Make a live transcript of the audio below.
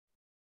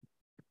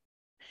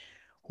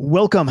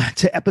Welcome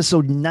to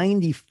episode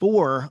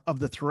 94 of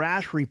the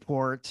Thrash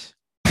Report.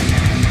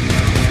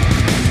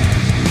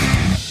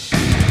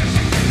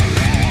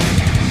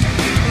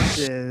 This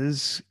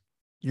is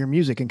your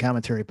music and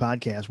commentary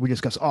podcast. We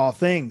discuss all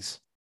things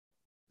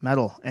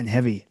metal and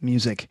heavy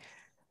music.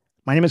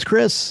 My name is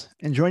Chris,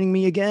 and joining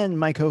me again,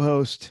 my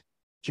co-host,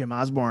 Jim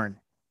Osborne.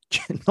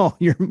 No,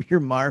 you're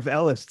Marv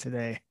Ellis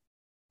today.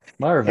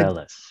 Marv And-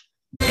 Ellis.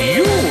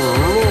 You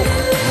look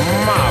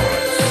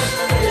marvelous.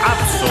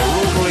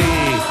 Absolutely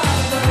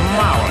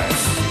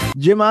marvelous.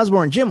 Jim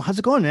Osborne. Jim, how's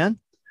it going, man?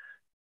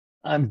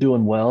 I'm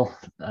doing well.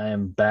 I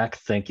am back.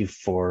 Thank you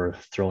for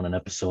throwing an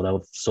episode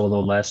out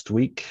solo last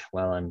week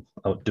while I'm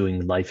out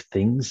doing life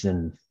things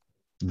and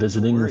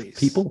visiting No with worries.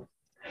 people.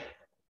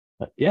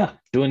 But yeah,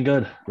 doing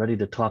good. Ready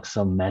to talk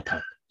some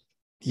metal.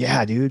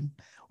 Yeah, dude.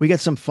 We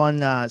got some fun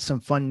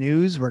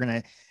news. We're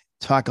gonna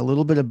talk a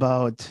little bit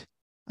about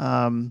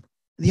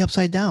the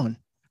Upside Down.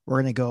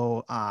 We're gonna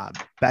go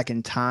back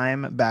in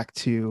time, back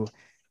to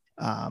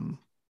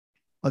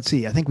let's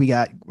see. I think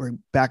we're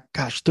back,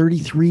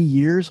 33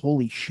 years.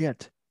 Holy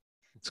shit.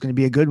 It's gonna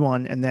be a good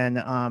one. And then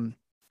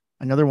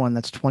another one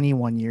that's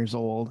 21 years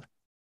old.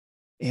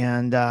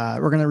 And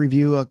we're gonna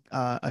review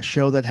a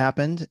show that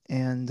happened,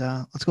 and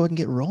let's go ahead and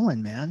get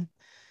rolling, man.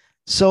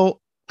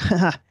 So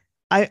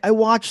I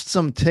watched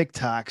some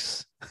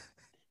TikToks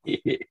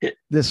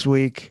this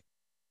week.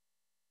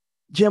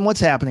 Jim, what's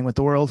happening with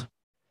the world?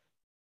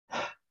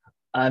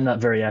 I'm not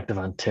very active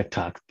on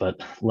TikTok,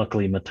 but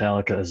luckily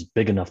Metallica is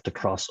big enough to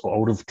cross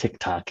out of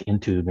TikTok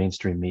into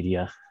mainstream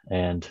media,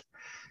 and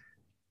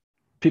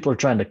people are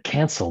trying to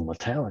cancel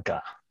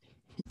Metallica.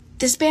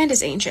 This band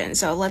is ancient,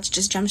 so let's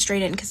just jump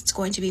straight in because it's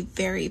going to be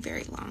very,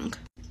 very long.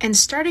 And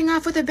starting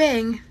off with a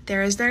bang,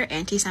 there is their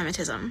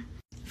anti-Semitism.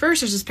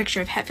 First, there's this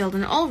picture of Hetfield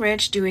and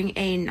Ulrich doing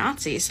a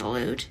Nazi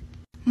salute.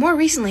 More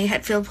recently,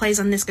 Hetfield plays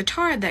on this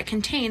guitar that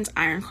contains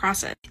iron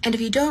crosses. And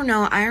if you don't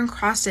know, iron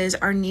crosses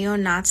are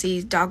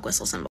neo-Nazi dog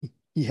whistle symbols.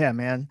 Yeah,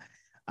 man.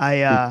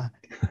 I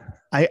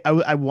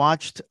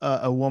watched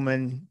a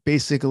woman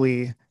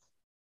basically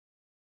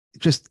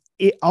just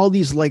all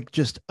these like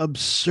just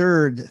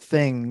absurd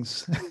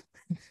things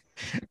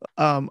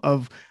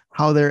of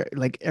how they're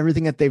like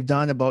everything that they've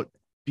done about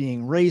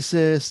being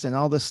racist and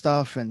all this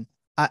stuff, and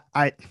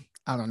I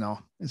don't know.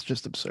 It's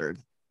just absurd.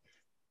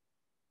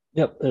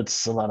 Yep,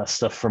 it's a lot of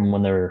stuff from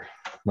when they're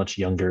much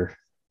younger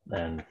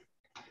and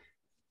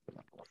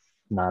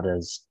not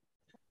as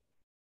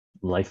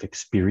life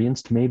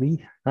experienced,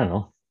 maybe. I don't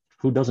know.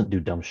 Who doesn't do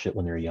dumb shit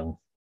when they're young?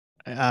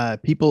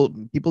 People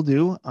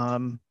do.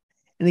 And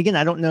again,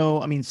 I don't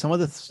know. I mean, some of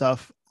the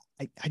stuff,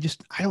 I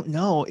don't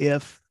know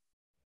if,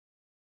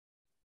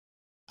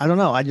 I don't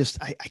know. I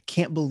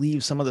can't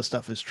believe some of the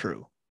stuff is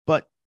true,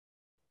 but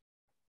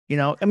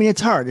I mean, it's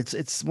hard.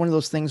 It's one of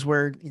those things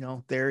where,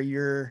 they're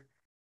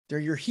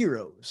your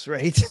heroes,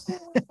 right?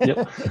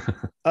 Yep.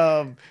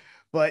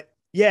 But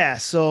yeah,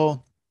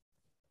 so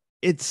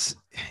it's,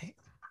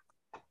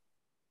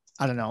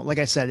 I don't know. Like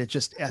I said, it's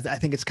just, I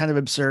think it's kind of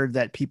absurd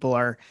that people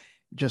are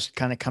just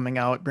kind of coming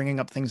out, bringing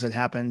up things that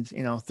happened,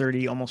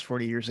 30, almost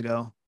 40 years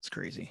ago. It's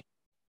crazy.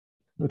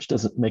 Which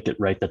doesn't make it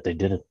right that they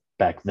did it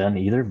back then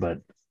either,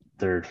 but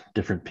they're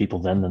different people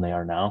then than they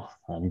are now.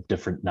 I'm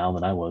different now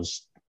than I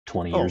was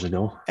 20 years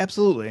ago.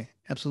 Absolutely.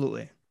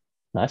 Absolutely.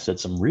 I said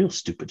some real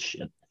stupid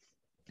shit.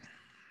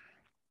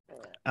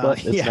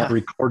 But it's not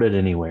recorded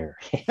anywhere.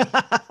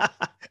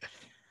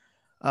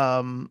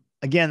 Again,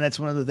 that's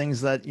one of the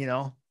things that,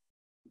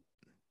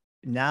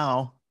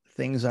 now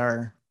things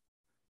they're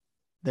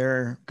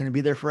going to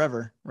be there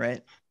forever,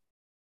 right?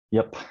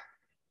 Yep.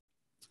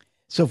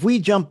 So if we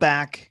jump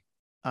back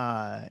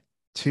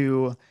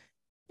to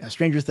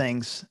Stranger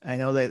Things, I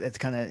know that it's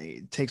kind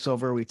of takes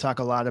over. We talk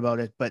a lot about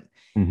it, but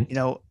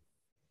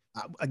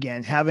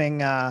again, having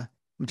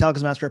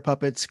Metallica's Master of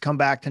Puppets come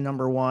back to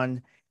number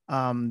one,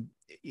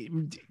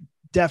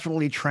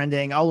 definitely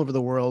trending all over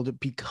the world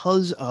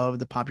because of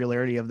the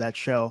popularity of that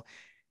show.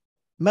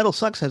 Metal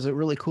Sucks has a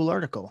really cool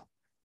article.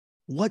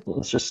 What? Well,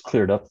 let's just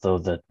clear it up though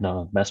that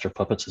Master of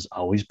Puppets has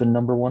always been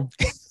number one.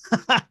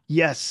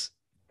 Yes,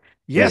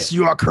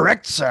 you are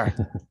correct, sir.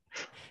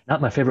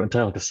 Not my favorite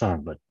Metallica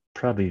song, but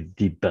probably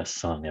the best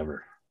song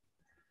ever.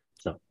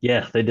 So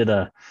yeah, they did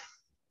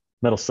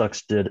Metal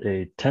Sucks did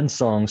a 10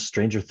 songs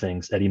Stranger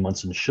Things Eddie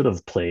Munson should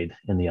have played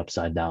in the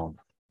Upside Down.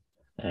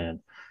 And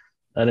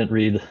I didn't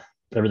read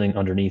everything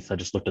underneath. I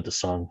just looked at the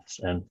songs,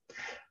 and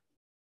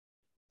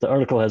the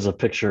article has a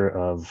picture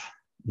of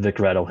Vic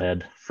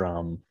Rattlehead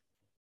from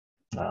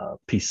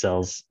Peace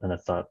Cells, and I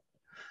thought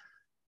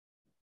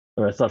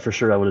for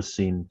sure I would have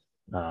seen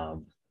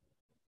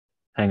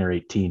Hangar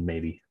 18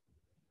 maybe.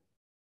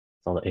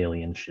 All the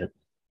alien shit,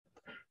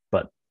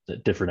 but a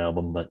different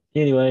album. But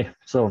anyway,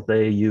 so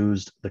they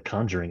used The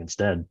Conjuring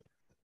instead.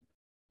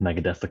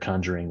 Megadeth, The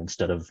Conjuring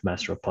instead of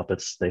Master of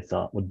Puppets. They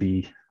thought would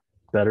be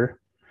better.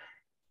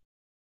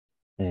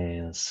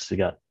 And so you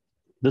got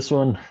this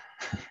one,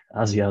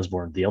 Ozzy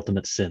Osbourne, The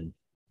Ultimate Sin.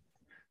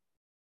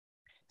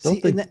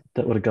 Don't think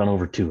that would have gone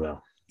over too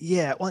well.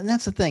 Yeah, well, and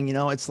that's the thing,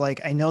 it's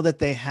like I know that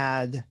they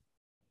had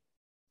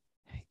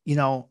you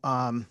know,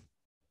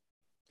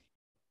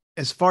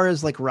 as far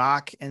as like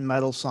rock and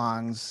metal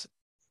songs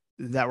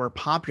that were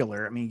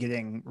popular, I mean,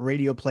 getting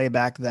radio play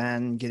back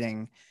then,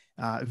 getting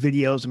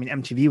videos. I mean,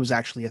 MTV was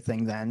actually a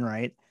thing then,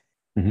 right?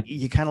 Mhm.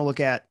 You kind of look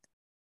at,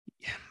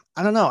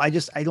 I don't know. I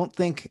don't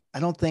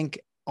think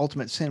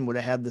Ultimate Sin would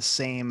have had the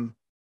same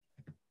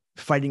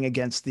fighting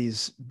against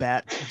these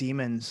bat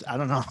demons. I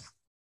don't know.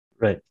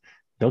 Right.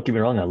 Don't get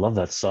me wrong, I love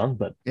that song,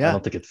 but I Yeah.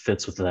 don't think it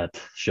fits with that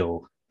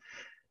show.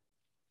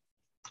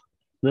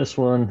 This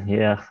one,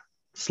 yeah,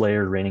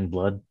 Slayer, Raining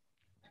Blood,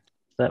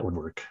 that would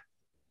work.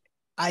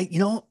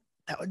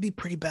 That would be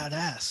pretty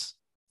badass,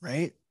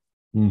 right?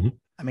 Hmm.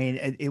 I mean,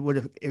 it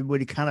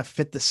would kind of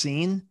fit the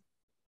scene.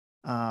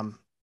 Um,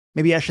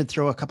 Maybe I should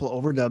throw a couple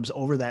of overdubs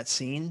over that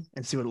scene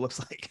and see what it looks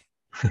like.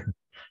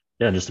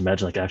 Yeah, just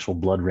imagine like actual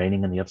blood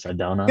raining in the upside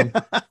down on him.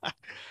 I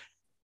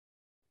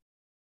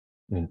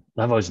mean,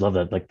 I've always loved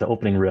that, like the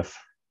opening riff.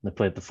 They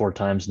play it the four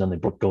times, and then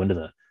they go into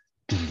the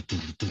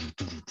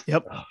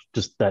Yep.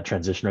 just that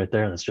transition right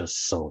there. That's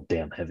just so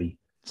damn heavy.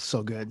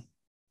 So good.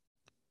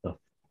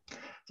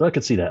 So I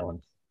could see that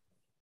one.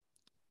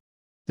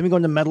 Then we go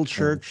into Metal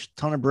Church,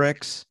 Ton of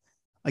Bricks.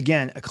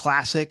 Again, a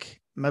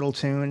classic metal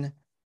tune.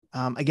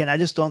 Again, I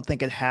just don't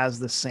think it has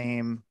the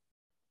same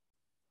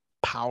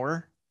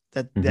power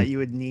that you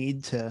would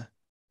need to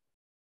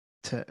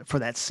for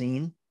that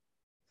scene.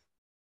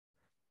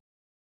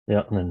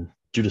 Yeah, and then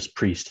Judas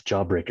Priest,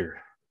 Jawbreaker.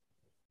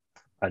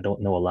 I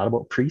don't know a lot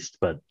about Priest,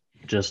 but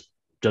just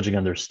judging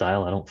on their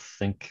style, I don't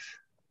think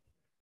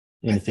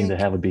anything they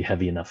have would be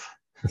heavy enough.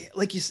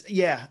 Like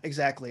yeah,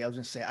 exactly. I was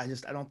gonna say, I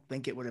don't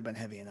think it would have been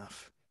heavy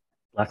enough.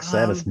 Black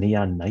Sabbath,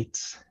 Neon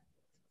Knights.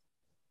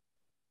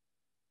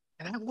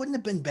 And that wouldn't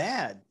have been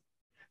bad.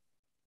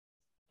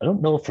 I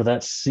don't know for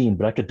that scene,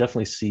 but I could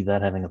definitely see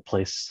that having a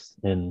place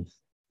in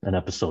an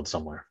episode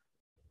somewhere.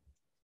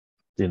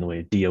 Seeing the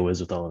way Dio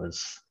is with all of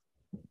his.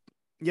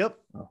 Yep.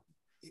 Oh.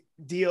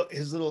 Dio,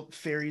 his little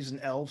fairies and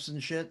elves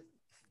and shit.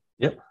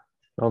 Yep.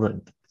 All that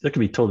could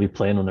be totally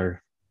playing when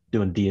they're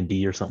doing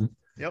D&D or something.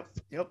 Yep.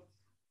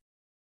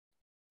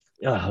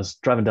 Yeah, I was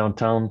driving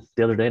downtown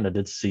the other day and I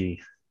did see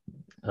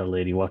a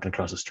lady walking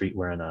across the street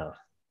wearing a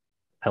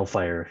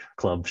Hellfire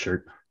Club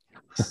shirt.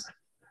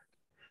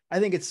 I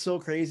think it's so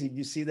crazy.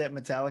 You see that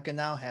Metallica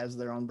now has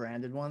their own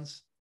branded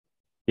ones?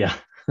 Yeah.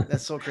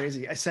 That's so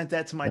crazy. I sent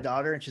that to my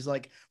daughter and she's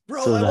like,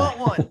 bro, so I want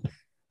one.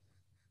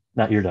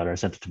 Not your daughter. I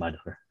sent it to my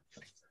daughter.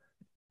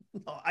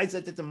 No, I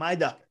sent it to my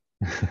daughter.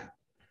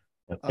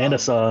 And I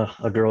saw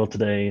a girl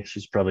today.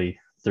 She's probably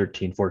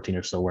 13, 14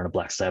 or so wearing a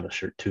Black Sabbath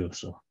shirt too.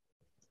 So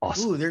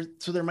awesome. Ooh,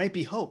 there might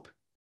be hope.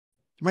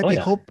 There might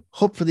be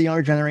hope for the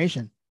younger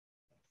generation.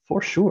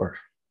 For sure.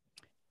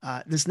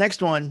 This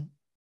next one,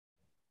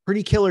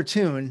 pretty killer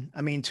tune.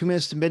 I mean, 2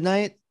 Minutes to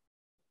Midnight.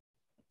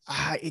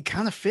 It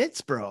kind of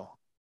fits, bro.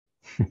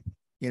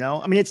 You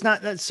know, I mean, it's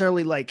not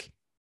necessarily like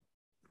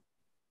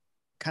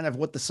kind of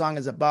what the song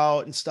is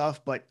about and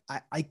stuff, but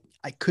I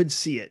could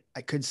see it.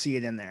 I could see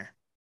it in there.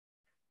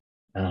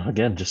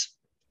 Again, just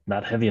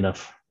not heavy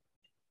enough.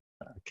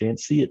 I can't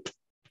see it.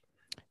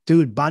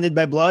 Dude, Bonded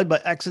by Blood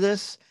by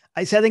Exodus.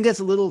 I think that's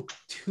a little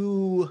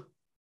too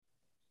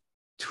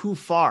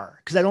far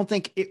because I don't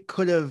think it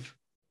could have.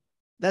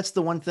 That's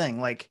the one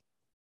thing, like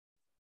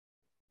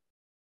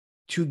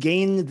to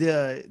gain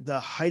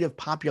the height of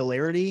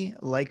popularity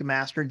like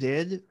Master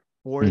did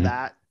for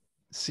that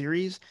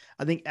series.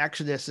 I think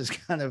Exodus is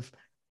kind of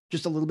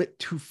just a little bit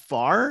too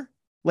far.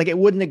 Like it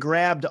wouldn't have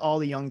grabbed all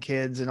the young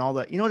kids and all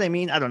the, you know what I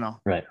mean? I don't know.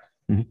 Right.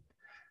 Mm-hmm.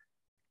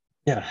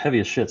 Yeah, heavy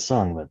as shit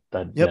song, but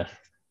that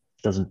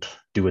doesn't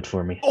do it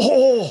for me.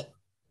 Oh,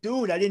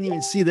 dude, I didn't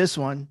even see this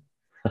one.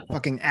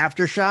 Fucking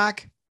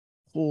Aftershock.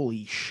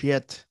 Holy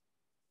shit.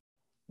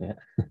 Yeah.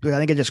 Dude, I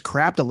think I just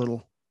crapped a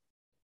little.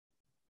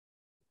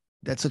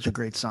 That's such a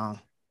great song.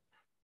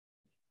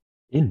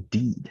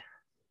 Indeed.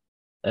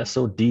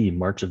 SOD,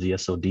 March of the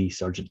SOD,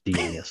 Sergeant D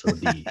and the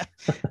SOD.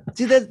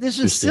 See, this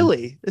is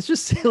silly. It's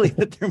just silly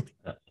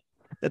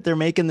that they're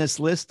making this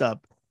list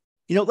up.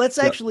 You know, let's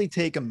actually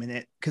take a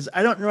minute because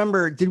I don't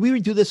remember. Did we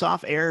do this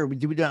off air? Or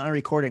did we do it on a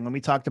recording when we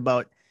talked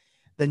about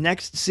the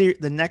next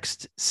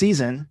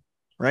season,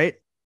 right?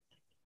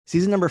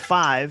 Season number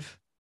 5.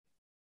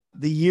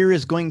 The year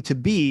is going to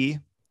be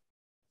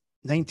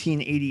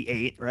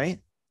 1988, right?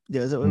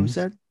 Yeah, is that what we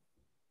said?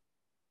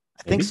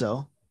 I think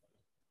so.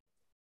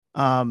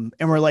 And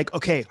we're like,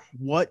 okay,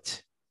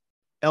 what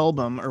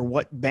album or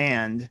what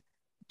band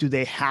do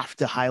they have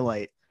to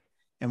highlight?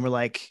 And we're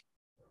like,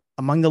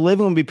 Among the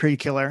Living would be pretty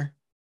killer.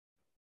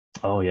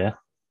 Oh yeah.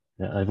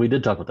 We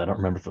did talk about that. I don't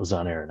remember if it was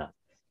on air or not.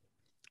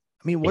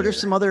 I mean, what are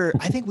some other?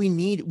 I think we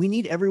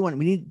need everyone.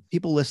 We need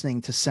people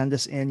listening to send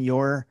us in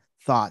your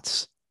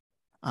thoughts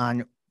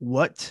on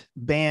what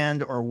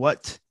band or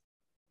what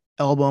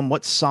album,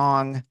 what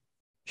song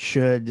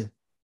should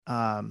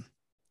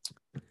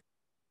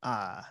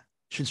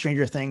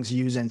Stranger Things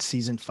use in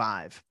season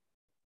 5?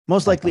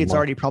 Most likely it's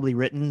already probably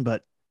written,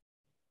 but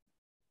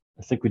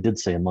I think we did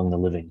say Among the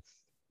Living.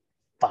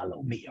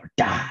 Follow me or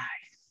die.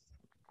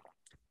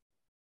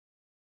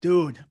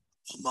 Dude,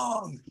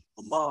 among.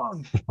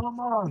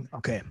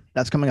 Okay,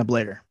 that's coming up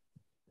later.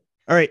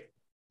 All right.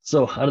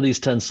 So out of these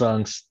 10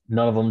 songs,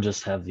 none of them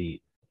just have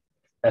the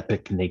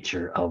epic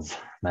nature of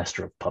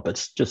Master of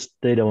Puppets. Just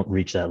they don't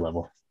reach that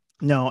level.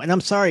 No, and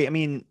I'm sorry. I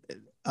mean,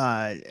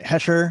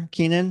 Hesher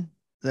Keenan,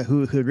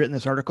 who had written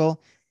this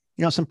article,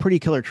 some pretty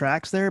killer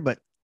tracks there, but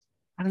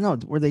I don't know,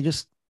 were they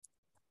just?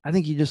 I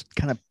think you just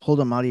kind of pulled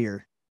them out of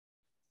your.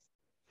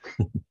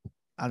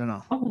 I don't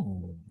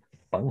know.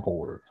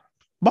 Bunghole.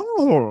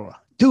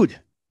 Dude.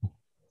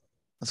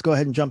 Let's go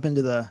ahead and jump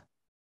into the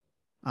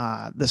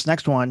this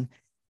next one.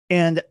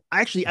 And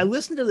actually, I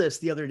listened to this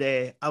the other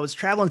day. I was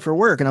traveling for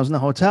work and I was in the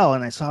hotel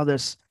and I saw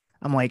this.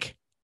 I'm like,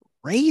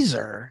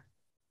 Razor.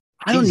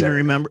 I don't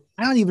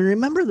even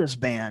remember this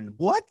band.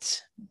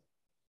 What?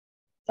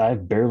 I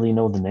barely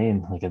know the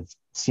name. Like I've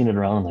seen it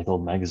around in like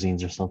old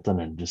magazines or something,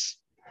 and just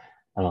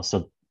I don't know.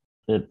 So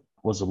it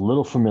was a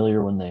little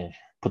familiar when they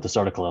put this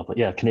article out. But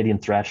yeah, Canadian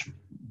thrash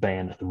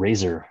band The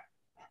Razor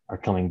are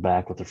coming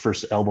back with their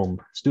first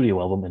studio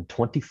album in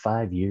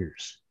 25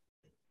 years.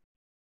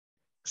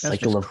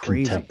 That's Cycle of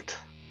crazy. Contempt.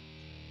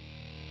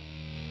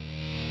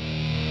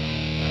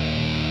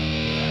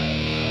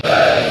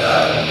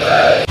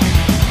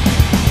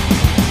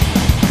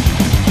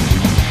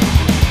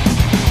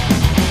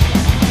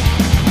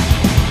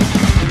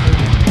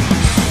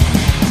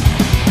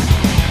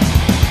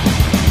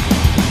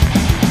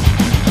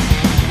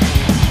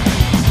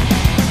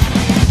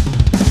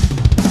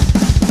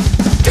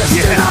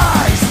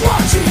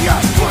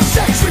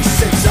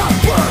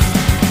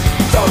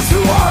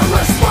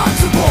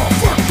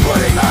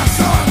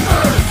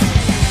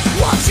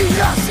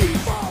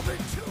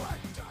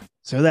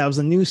 So that was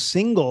a new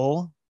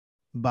single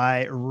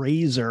by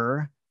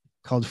Razor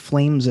called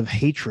Flames of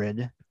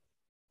Hatred.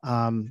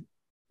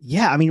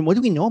 Yeah, I mean, what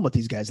do we know about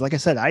these guys? Like I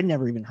said, I'd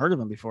never even heard of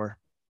them before.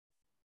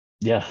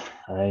 Yeah,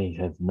 I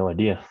have no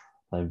idea.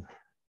 I don't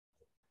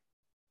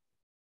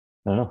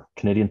know.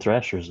 Canadian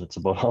thrashers, that's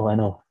about all I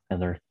know.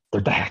 And they're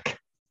back.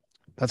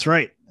 That's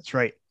right. That's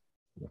right.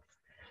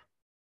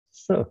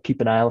 So keep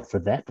an eye out for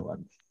that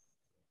one.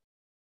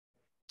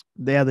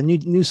 Yeah, the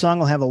new song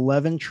will have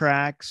 11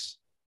 tracks.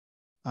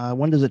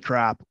 When does it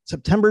drop?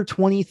 September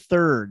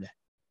 23rd.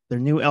 Their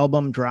new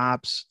album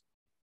drops.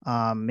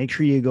 Make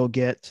sure you go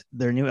get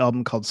their new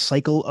album called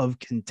Cycle of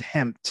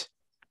Contempt,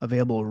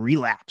 available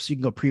Relapse. You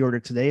can go pre-order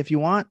today if you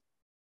want.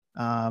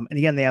 And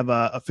again, they have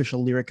an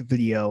official lyric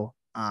video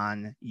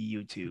on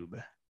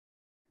YouTube.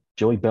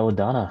 Joey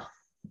Belladonna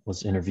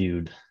was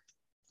interviewed.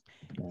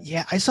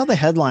 Yeah, I saw the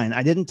headline.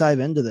 I didn't dive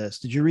into this.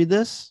 Did you read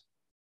this?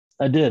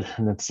 I did.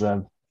 And it's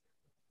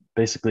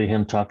basically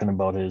him talking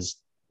about his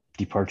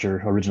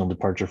original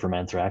departure from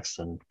Anthrax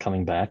and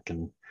coming back,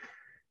 and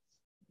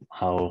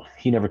how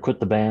he never quit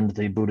the band.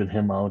 They booted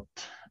him out,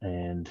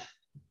 and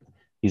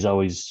he's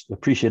always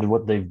appreciated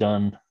what they've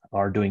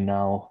are doing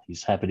now.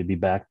 He's happy to be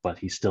back, but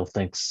he still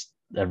thinks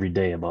every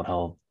day about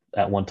how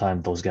at one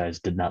time those guys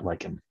did not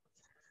like him.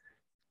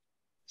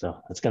 So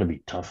that's going to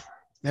be tough.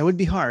 That would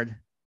be hard.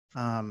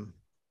 Yeah,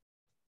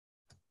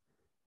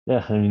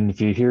 I mean, if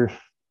you hear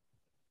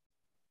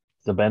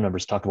the band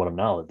members talk about him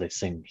now, they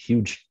sing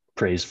huge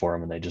praise for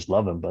him and they just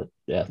love him. But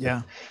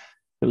yeah,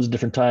 it was a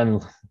different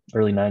time,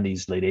 early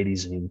 90s, late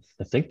 80s. I mean,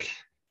 I think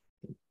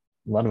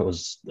a lot of it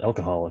was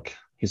alcoholic.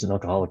 He's an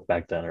alcoholic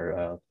back then,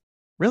 or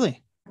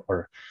really?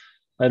 Or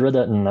I'd read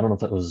that, and I don't know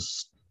if that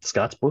was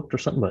Scott's book or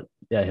something, but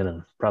yeah, he had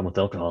a problem with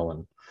alcohol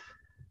and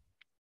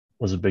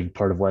was a big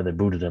part of why they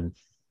booted him.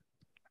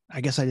 I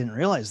guess I didn't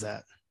realize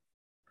that.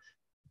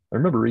 I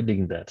remember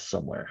reading that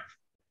somewhere.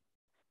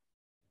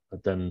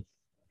 But then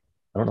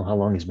I don't know how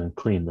long he's been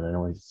clean, but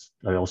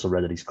I also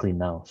read that he's clean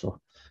now. So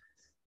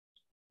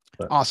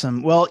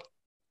awesome. Well,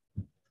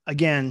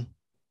 again,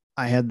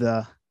 I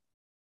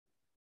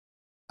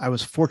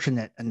was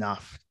fortunate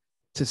enough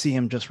to see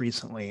him just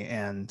recently,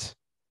 and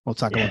we'll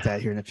talk about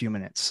that here in a few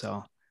minutes.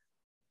 So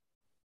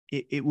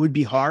it would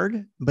be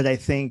hard, but I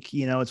think,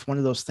 it's one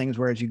of those things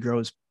where as you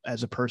grow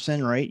as a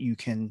person, right,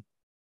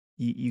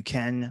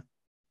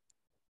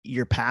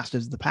 your past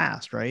is the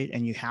past, right?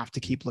 And you have to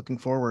keep looking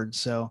forward.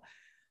 So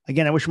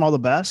again, I wish them all the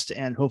best,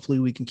 and hopefully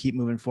we can keep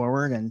moving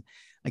forward. And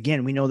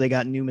again, we know they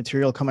got new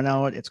material coming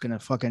out. It's going to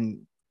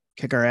fucking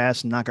kick our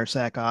ass and knock our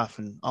sack off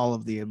and all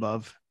of the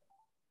above.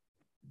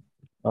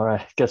 All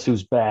right. Guess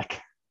who's back?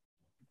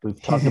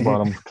 We've talked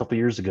about him a couple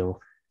years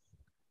ago.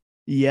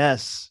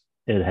 Yes.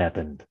 It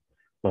happened.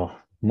 Well,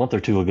 a month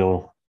or two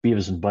ago,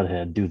 Beavis and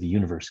Butthead Do the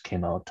Universe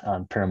came out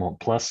on Paramount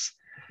Plus,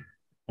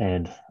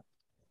 and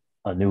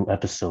a new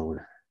episode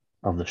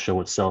of the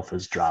show itself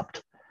has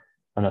dropped.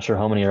 I'm not sure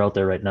how many are out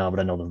there right now, but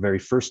I know the very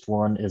first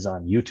one is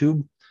on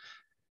YouTube.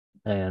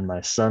 And my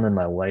son and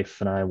my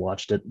wife and I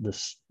watched it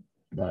just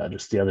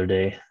the other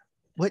day.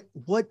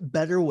 What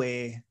better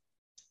way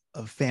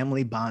of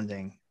family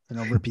bonding than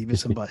over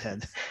Beavis and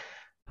Butthead?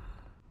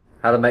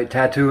 How to make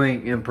tattoo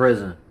ink in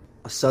prison.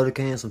 A soda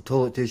can, some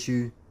toilet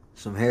tissue,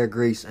 some hair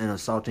grease, and a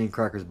saltine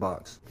crackers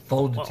box.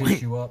 Fold the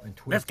tissue up and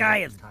twist. This guy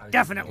is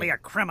definitely a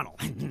criminal.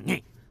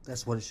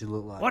 That's what it should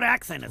look like. What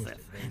accent is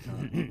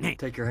this?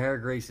 Take your hair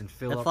grease and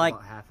fill It's up like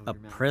about half of a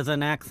your mouth.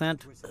 prison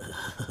accent.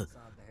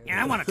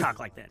 Yeah, I want to talk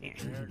like that.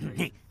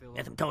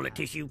 Get some toilet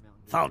tissue,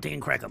 salty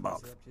and cracker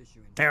box.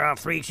 Tear off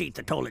 3 sheets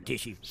of toilet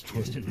tissue.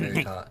 Twist it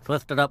very tight.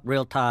 Twist it up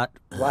real tight.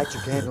 Light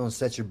your candle and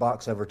set your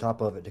box over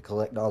top of it to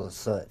collect all the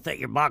soot. Set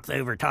your box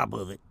over top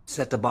of it.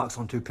 Set the box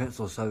on 2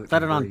 pencils so it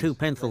Set can it on breathe. 2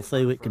 pencils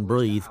so it can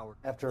breathe.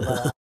 After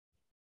about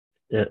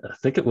I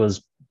think it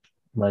was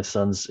my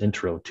son's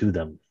intro to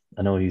them.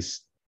 I know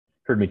he's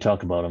heard me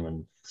talk about them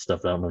and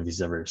stuff. I don't know if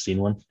he's ever seen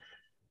one.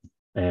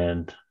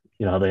 And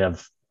you know how they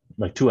have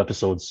like 2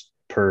 episodes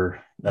per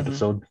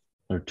episode,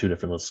 or 2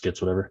 different little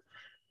skits, whatever.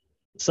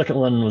 The second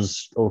one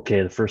was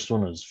okay. The first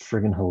one was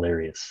friggin'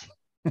 hilarious.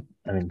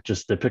 I mean,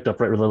 just they picked up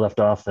right where they left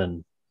off,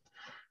 and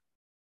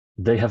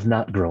they have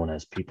not grown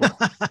as people.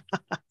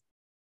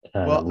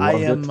 Well, I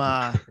am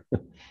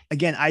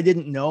again, I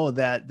didn't know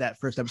that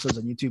first episode's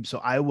on YouTube, so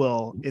I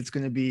will. It's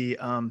going to be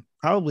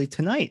probably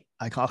tonight.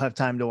 I'll have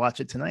time to watch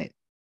it tonight.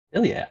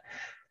 Hell yeah.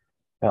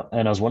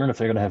 And I was wondering if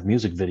they're going to have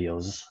music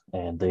videos,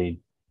 and they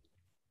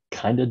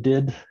kind of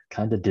did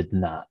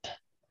not.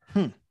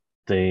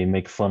 They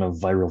make fun of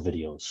viral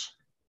videos.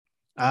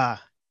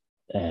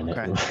 And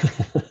okay.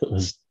 it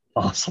was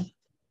awesome.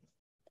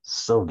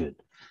 So good.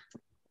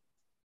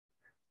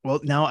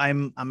 Well, now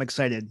I'm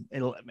excited.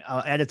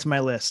 I'll add it to my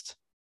list.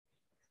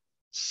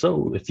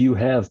 So if you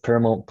have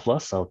Paramount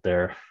Plus out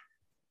there,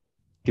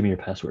 give me your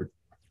password.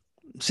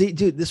 See,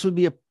 dude, this would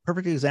be a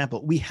perfect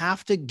example. We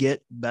have to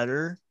get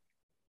better.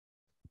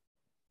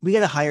 We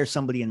got to hire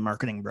somebody in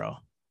marketing, bro.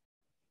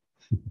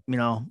 You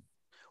know,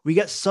 we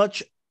got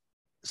such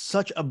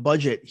a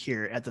budget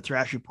here at the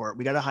Thrash Report.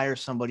 We got to hire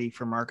somebody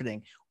for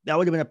marketing. That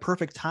would have been a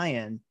perfect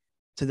tie-in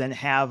to then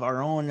have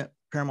our own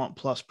Paramount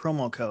Plus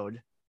promo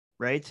code,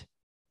 right?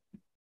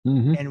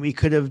 And we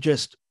could have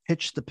just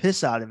pitched the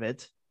piss out of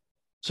it.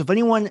 So if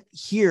anyone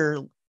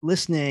here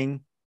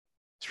listening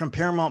is from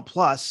Paramount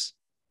Plus,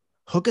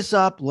 hook us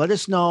up, let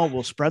us know.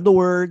 We'll spread the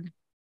word.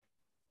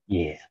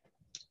 Yeah.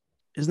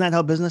 Isn't that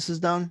how business is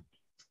done?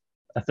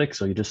 I think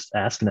so. You just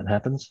ask and it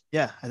happens.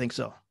 Yeah, I think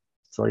so.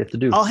 That's all you have to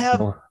do. I'll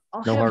have no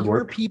hard your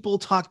work. people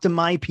talk to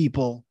my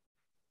people.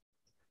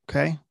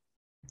 Okay.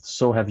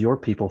 So have your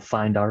people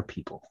find our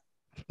people.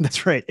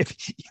 That's right. If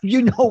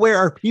you know where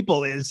our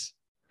people is,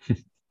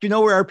 if you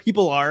know where our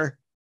people are,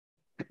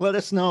 let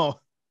us know.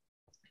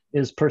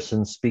 Is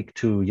person speak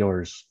to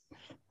yours?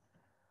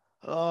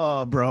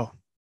 Oh, bro.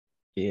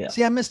 Yeah.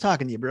 See, I miss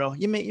talking to you, bro.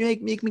 You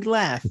make me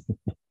laugh.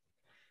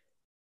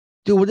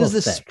 Dude, what is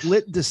this thanks.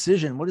 Split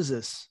Decision? What is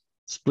this?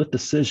 Split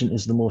Decision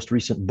is the most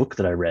recent book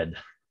that I read.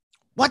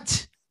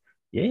 What?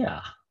 Yeah.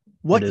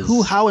 What?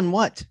 Who? How? And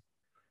what?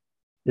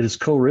 It is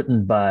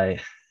co-written by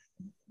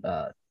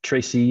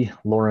Tracy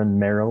Lauren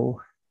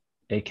Merrill,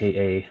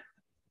 aka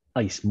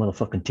Ice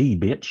Motherfucking T,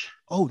 bitch.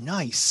 Oh,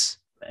 nice.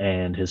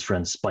 And his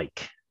friend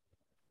Spike.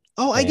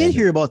 Oh, I did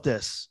hear about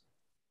this.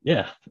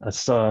 Yeah, I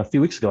saw a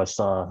few weeks ago. I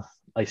saw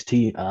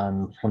Ice-T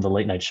on one of the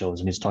late night shows,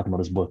 and he's talking about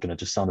his book, and it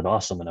just sounded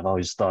awesome. And I've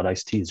always thought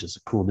Ice-T is just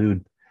a cool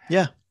dude.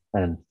 Yeah.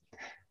 And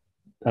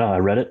I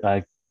read it.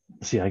 I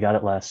got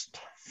it last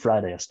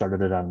Friday. I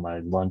started it on my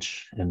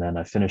lunch, and then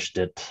I finished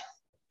it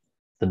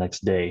the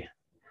next day. It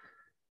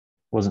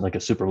wasn't like a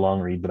super long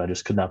read, but I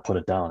just could not put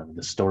it down. I mean,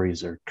 the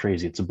stories are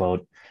crazy. It's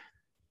about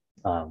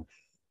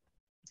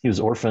he was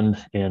orphaned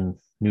in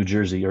New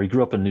Jersey, or he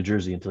grew up in New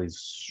Jersey until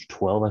he's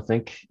 12, I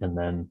think, and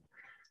then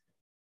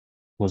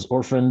was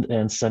orphaned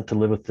and sent to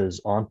live with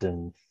his aunt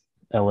in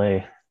LA,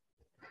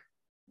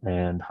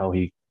 and how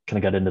he kind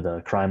of got into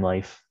the crime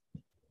life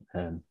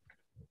and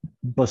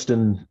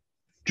busting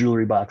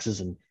jewelry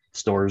boxes and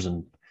stores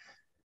and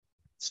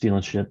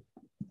stealing shit,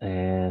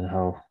 and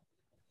how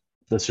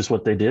that's just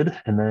what they did.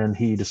 And then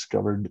he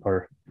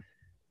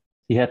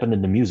happened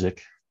into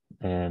music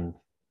and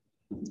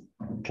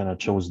kind of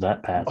chose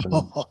that path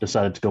and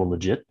decided to go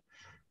legit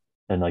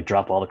and like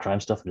drop all the crime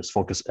stuff and just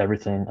focus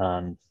everything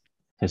on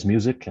his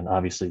music. And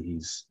obviously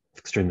he's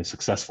extremely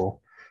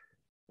successful.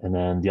 And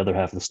then the other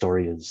half of the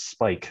story is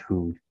Spike,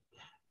 who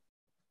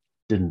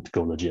didn't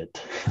go legit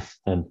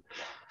and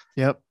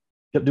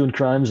kept doing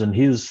crimes. And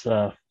he was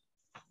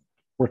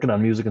working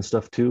on music and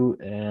stuff too,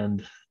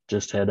 and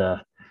just had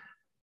a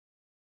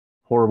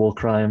horrible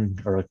crime,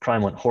 or a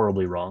crime went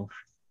horribly wrong.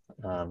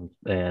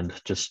 And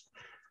just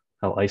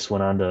how Ice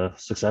went on to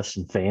success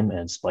and fame,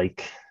 and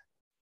Spike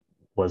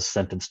was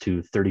sentenced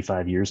to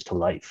 35 years to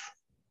life.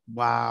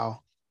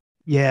 Wow.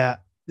 Yeah,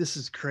 this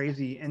is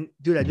crazy. And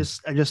dude, I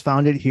just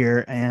found it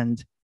here,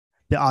 and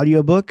the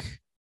audiobook,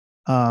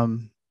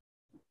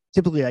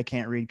 typically I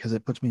can't read because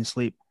it puts me to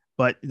sleep,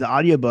 but the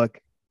audiobook,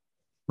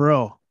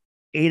 bro,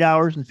 8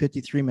 hours and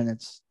 53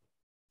 minutes,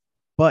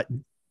 but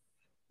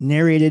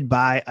narrated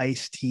by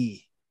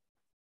Ice-T.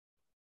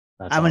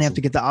 I'm gonna have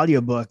to get the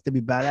audiobook. That'd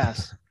be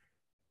badass.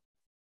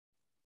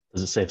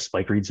 Does it say if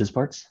Spike reads his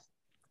parts?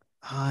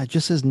 It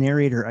just says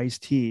narrator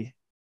Ice-T.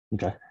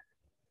 Okay.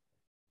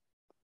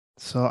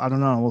 So I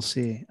don't know. We'll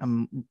see.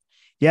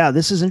 Yeah,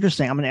 this is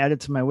interesting. I'm gonna add it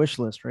to my wish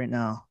list right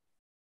now.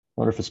 I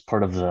wonder if it's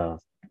part of the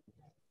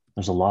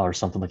there's a law or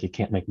something like you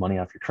can't make money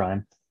off your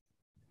crime.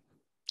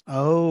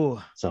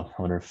 Oh, So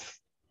I wonder if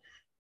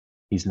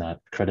he's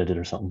not credited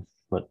or something.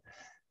 But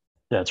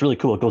yeah, it's really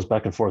cool. It goes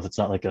back and forth. It's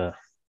not like a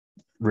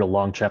real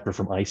long chapter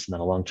from Ice and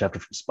then a long chapter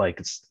from Spike.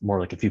 It's more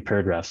like a few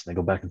paragraphs and they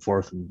go back and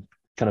forth and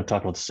kind of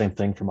talk about the same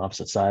thing from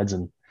opposite sides.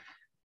 And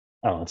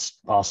I don't know, it's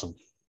awesome.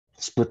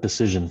 Split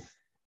decision.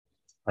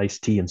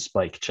 Ice-T and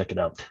Spike. Check it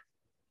out.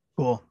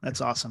 cool. That's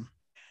awesome.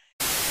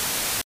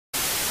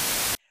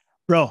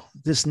 Bro,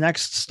 this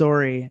next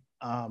story,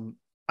 I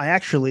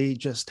actually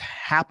just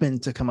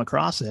happened to come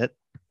across it.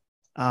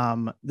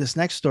 This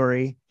next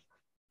story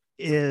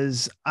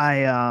is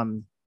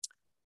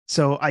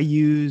so I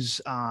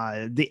use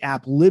the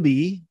app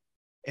Libby,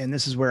 and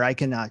this is where I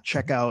can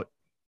check out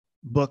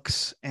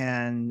books,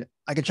 and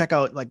I can check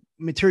out like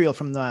material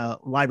from the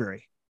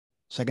library.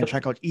 So I can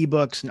check out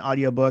ebooks and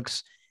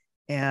audiobooks.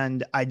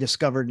 And I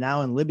discovered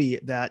now in Libby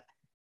that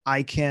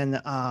I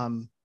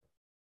can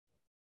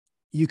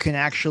you can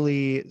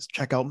actually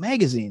check out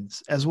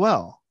magazines as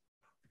well.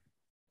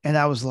 And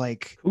I was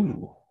like,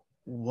 Ooh.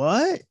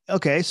 what?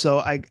 Okay. So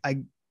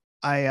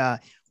I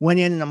went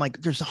in and I'm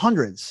like, there's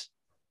hundreds,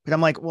 but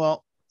I'm like,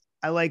 well,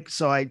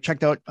 so I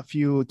checked out a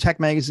few tech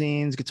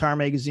magazines, guitar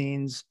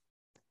magazines,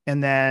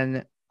 and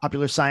then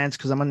popular science,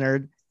 cause I'm a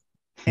nerd.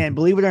 And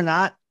believe it or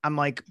not, I'm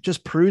like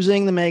just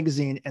perusing the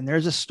magazine and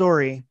there's a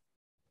story.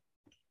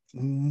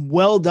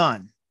 Well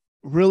done.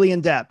 Really in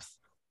depth.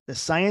 The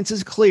science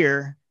is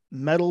clear.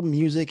 Metal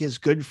music is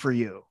good for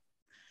you.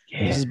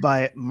 Yeah. This is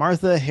by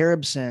Martha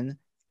Harribson.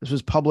 This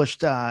was published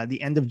the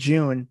end of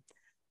June,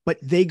 but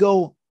they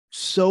go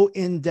so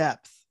in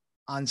depth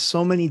on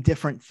so many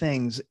different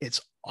things. It's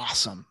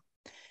awesome.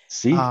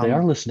 See, they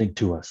are listening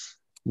to us.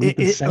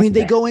 I mean,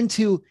 they go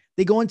into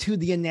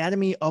the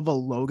anatomy of a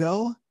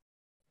logo,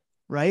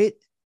 right?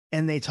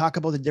 And they talk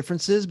about the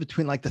differences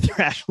between like the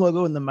thrash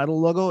logo and the metal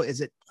logo.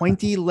 Is it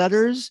pointy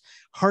letters,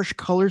 harsh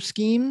color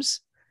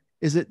schemes?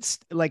 Is it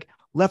like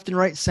left and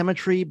right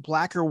symmetry,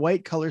 black or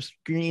white color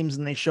schemes?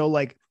 And they show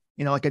like,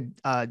 you know, like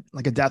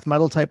a death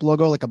metal type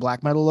logo, like a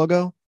black metal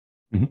logo.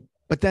 Mm-hmm.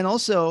 But then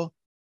also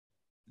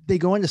they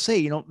go in to say,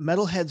 you know,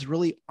 metalheads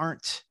really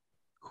aren't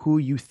who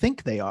you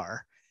think they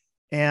are.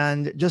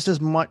 And just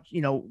as much,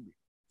 you know,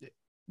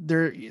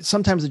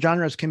 sometimes the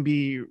genres can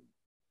be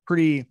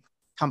pretty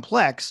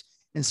complex,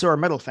 and so are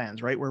metal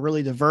fans, right? We're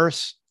really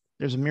diverse.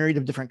 There's a myriad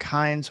of different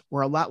kinds.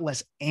 We're a lot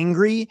less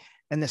angry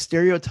than the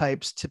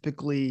stereotypes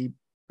typically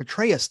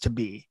portray us to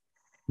be.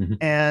 Mm-hmm.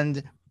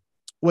 And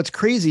what's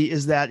crazy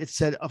is that it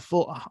said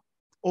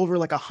over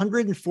like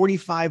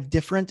 145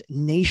 different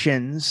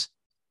nations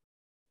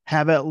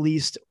have at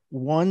least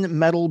one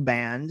metal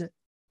band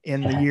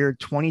in the year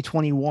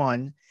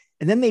 2021.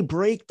 And then they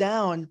break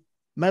down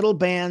metal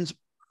bands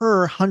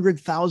per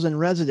 100,000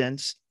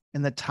 residents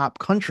in the top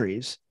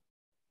countries.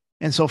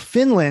 And so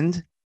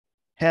Finland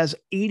has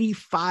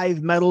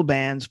 85 metal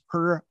bands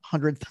per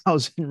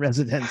 100,000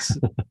 residents.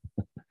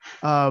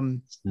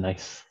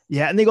 Nice.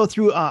 Yeah. And they go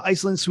through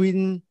Iceland,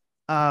 Sweden.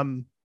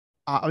 I'm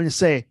going to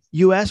say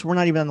US, we're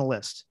not even on the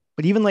list,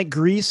 but even like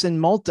Greece and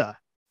Malta.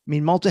 I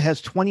mean, Malta has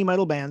 20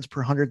 metal bands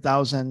per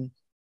 100,000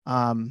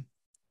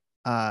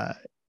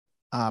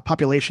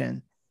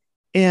 population.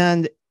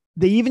 And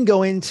they even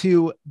go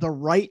into the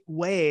right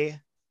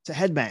way to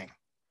headbang.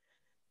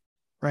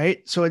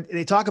 Right. So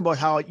they talk about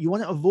how you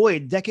want to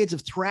avoid decades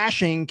of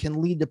thrashing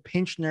can lead to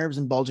pinched nerves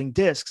and bulging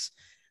discs.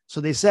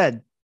 So they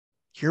said,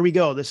 here we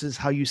go. This is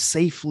how you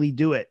safely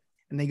do it.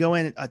 And they go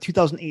in a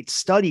 2008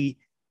 study,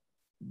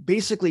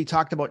 basically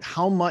talked about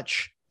how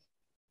much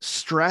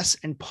stress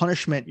and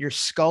punishment your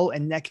skull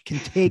and neck can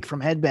take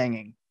from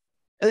headbanging.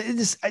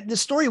 The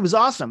story was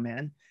awesome,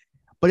 man.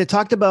 But it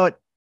talked about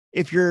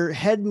if your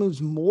head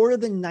moves more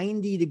than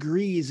 90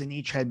 degrees in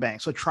each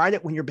headbang. So try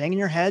it when you're banging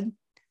your head.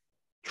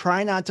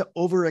 Try not to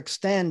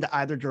overextend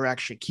either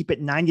direction. Keep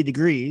it 90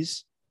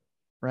 degrees,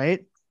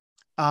 right?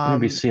 You're going to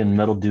be seeing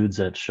metal dudes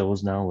at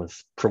shows now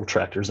with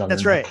protractors on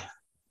That's right.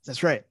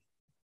 That's right.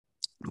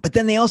 But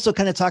then they also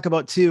kind of talk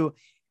about too,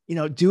 you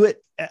know, do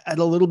it at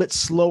a little bit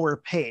slower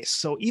pace.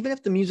 So even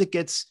if the music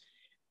gets,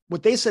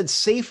 what they said,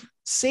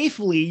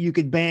 safely, you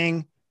could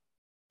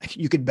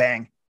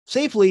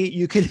safely,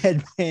 you could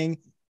headbang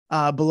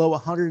below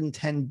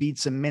 110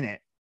 beats a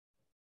minute.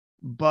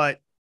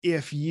 But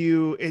if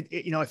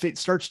if it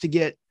starts to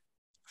get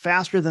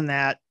faster than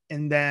that,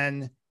 and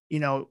then, you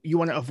know, you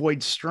want to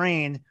avoid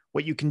strain,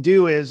 what you can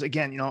do is,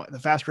 again, you know, the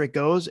faster it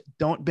goes,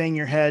 don't bang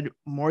your head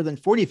more than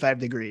 45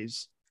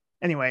 degrees.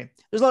 Anyway,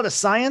 there's a lot of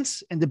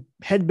science into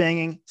head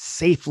banging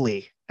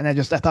safely. And I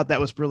thought that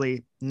was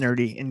really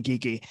nerdy and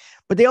geeky.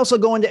 But they also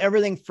go into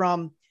everything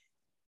from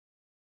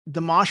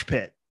the mosh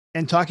pit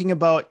and talking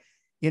about,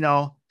 you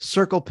know,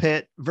 circle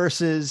pit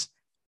versus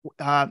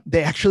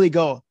they actually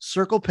go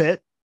circle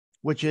pit,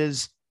 which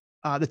is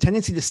the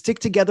tendency to stick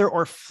together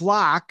or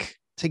flock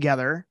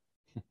together.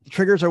 The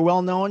triggers are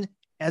well known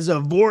as a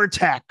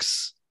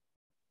vortex,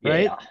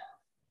 right? Yeah.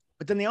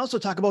 But then they also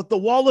talk about the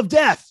wall of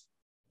death.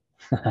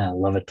 I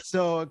love it.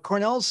 So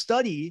Cornell's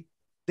study,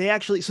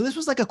 so this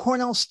was like a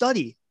Cornell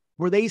study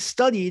where they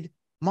studied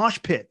mosh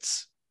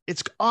pits.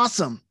 It's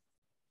awesome.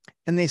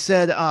 And they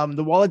said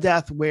the wall of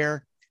death,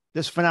 where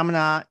this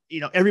phenomena,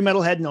 every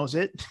metalhead knows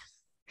it,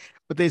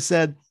 but they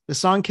said the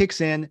song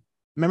kicks in,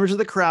 members of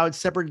the crowd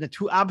separated into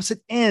two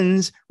opposite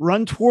ends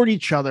run toward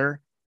each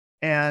other,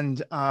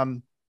 and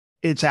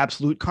it's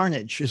absolute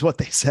carnage is what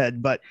they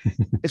said, but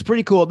it's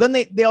pretty cool. Then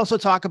they also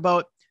talk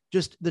about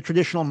just the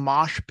traditional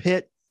mosh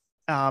pit,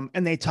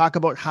 and they talk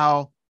about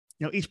how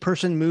each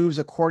person moves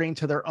according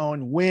to their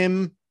own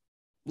whim,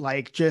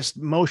 like just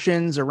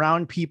motions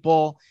around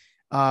people,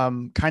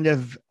 kind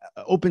of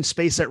open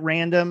space at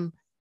random.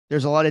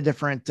 There's a lot of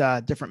different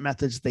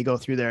methods they go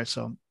through there.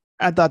 So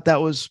I thought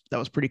that was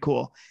pretty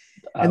cool.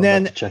 And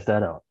then check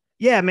that out.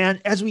 Yeah,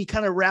 man. As we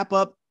kind of wrap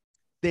up,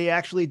 they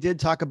actually did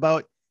talk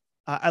about.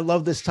 I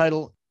love this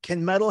title.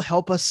 Can metal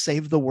help us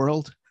save the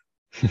world?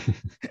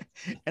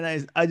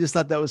 And I just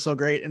thought that was so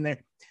great. And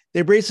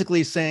they're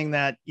basically saying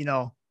that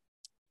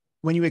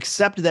when you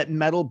accept that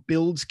metal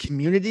builds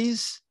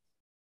communities,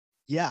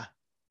 yeah,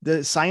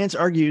 the science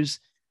argues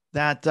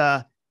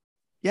that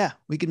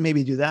we could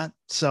maybe do that.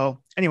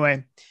 So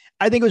anyway,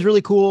 I think it was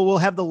really cool. We'll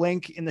have the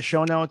link in the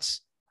show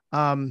notes.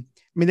 They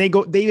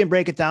even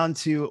break it down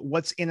to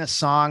what's in a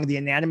song, the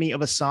anatomy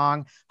of a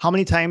song, how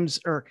many times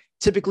or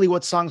typically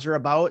what songs are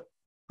about: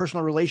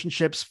 personal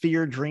relationships,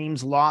 fear,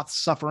 dreams, loss,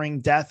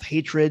 suffering, death,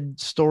 hatred,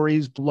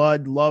 stories,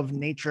 blood, love,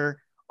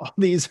 nature. All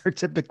these are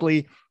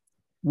typically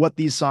what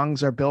these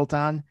songs are built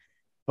on.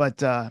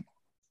 But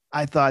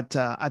I thought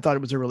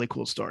it was a really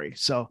cool story.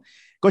 So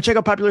go check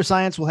out Popular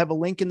Science. We'll have a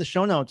link in the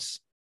show notes.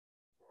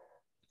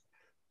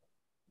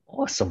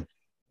 Awesome.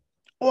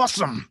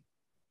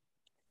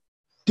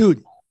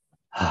 Dude.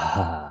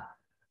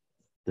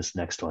 This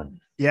next one.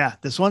 Yeah,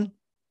 this one.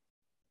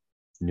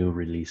 New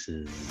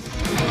releases.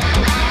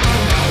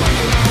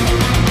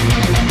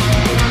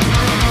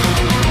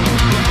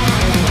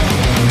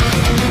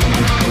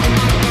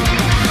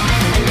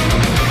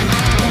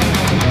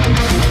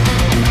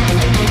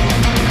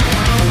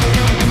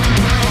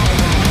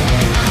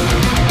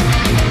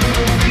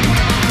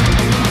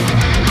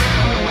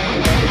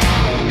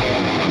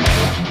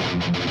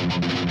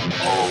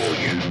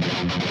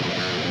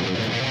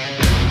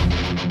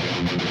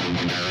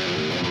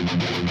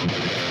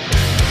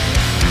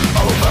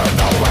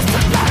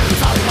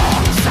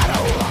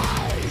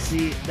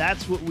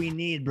 That's what we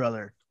need,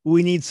 brother.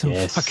 We need some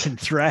fucking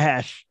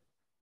thrash.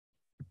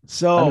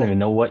 So I don't even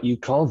know what you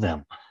call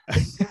them.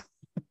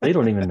 They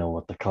don't even know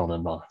what to call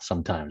them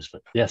sometimes.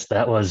 But yes,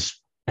 that was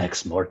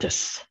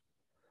Exmortus.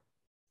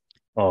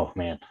 Oh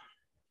man.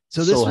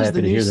 So this was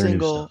the new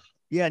single.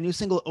 New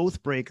single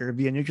Oathbreaker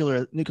via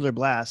Nuclear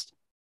Blast.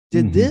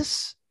 Did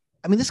this?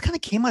 I mean, this kind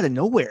of came out of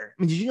nowhere.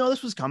 I mean, did you know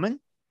this was coming?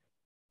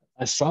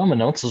 I saw them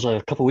announce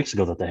a couple weeks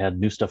ago that they had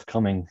new stuff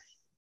coming.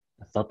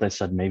 I thought they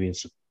said maybe in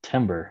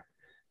September.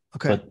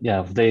 Okay. But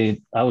yeah,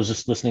 I was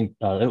just listening.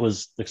 It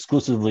was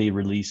exclusively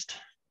released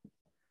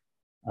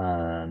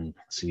on,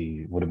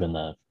 would have been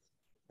the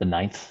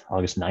 9th,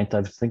 August 9th,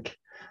 I think.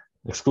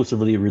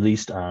 Exclusively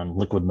released on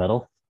Liquid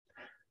Metal.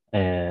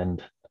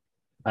 And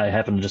I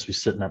happened to just be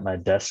sitting at my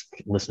desk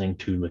listening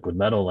to Liquid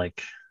Metal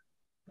like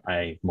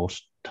I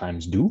most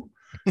times do.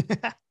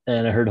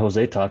 And I heard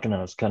Jose talking, and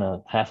I was kind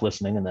of half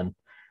listening. And then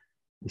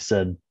he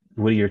said,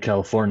 Whittier,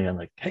 California. I'm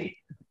like, hey,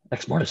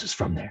 Exmortus is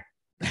from there.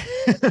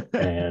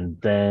 And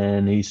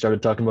then he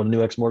started talking about a new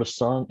Exmortus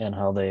song and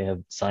how they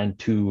have signed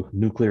to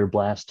Nuclear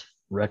Blast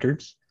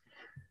Records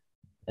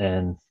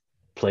and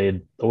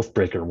played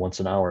Oathbreaker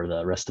once an hour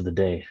the rest of the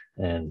day.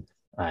 And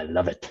I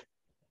love it.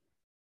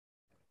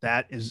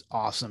 That is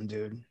awesome,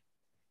 dude.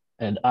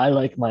 And I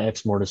like my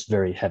Exmortus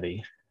very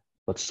heavy,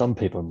 but some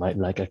people might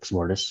like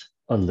Exmortus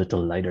a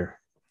little lighter.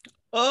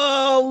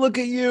 Oh, look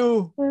at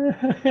you.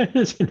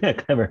 Isn't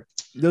that clever?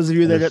 Those of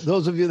you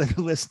that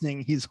are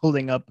listening, he's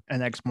holding up an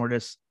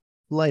Exmortus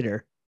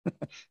lighter.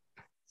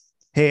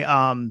 Hey,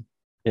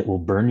 it will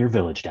burn your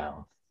village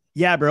down.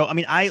 Yeah, bro. I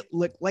mean,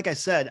 like I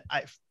said,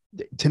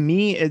 to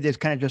me, it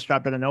kind of just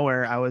dropped out of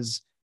nowhere. I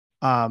was,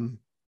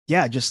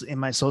 just in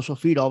my social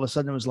feed, all of a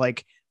sudden it was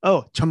like,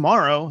 oh,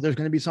 tomorrow there's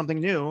going to be something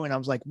new. And I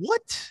was like,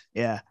 what?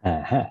 Yeah.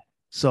 Uh-huh.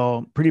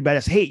 So pretty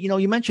badass. Hey,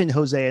 you mentioned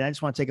Jose, and I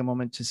just want to take a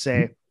moment to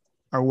say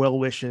our well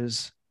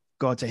wishes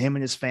go out to him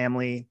and his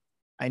family.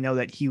 I know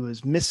that he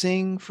was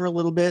missing for a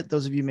little bit.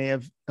 Those of you may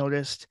have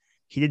noticed.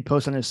 He did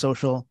post on his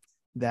social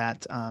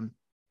that him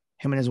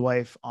and his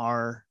wife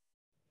are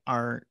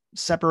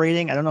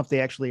separating. I don't know if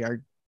they actually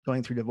are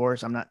going through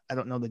divorce. I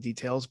don't know the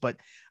details, but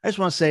I just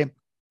want to say,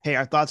 hey,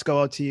 our thoughts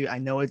go out to you. I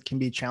know it can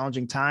be a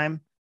challenging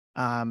time.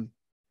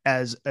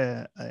 As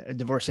a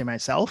divorcee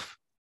myself,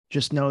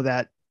 just know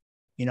that,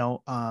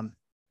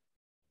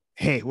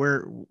 hey,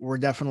 we're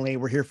definitely,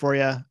 we're here for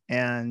you.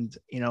 And,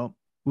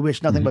 we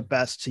wish nothing but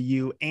best to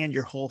you and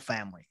your whole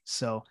family.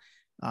 So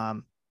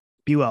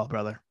be well,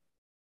 brother.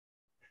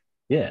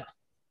 Yeah.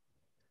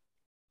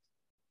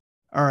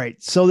 All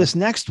right. So this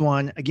next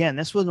one, again,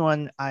 this was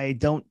one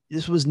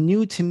this was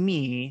new to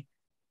me.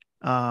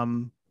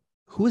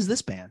 Who is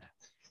this band?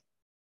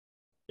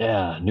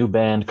 Yeah. New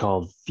band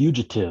called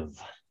Fugitive.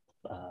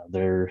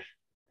 They're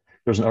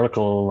There's an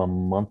article a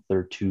month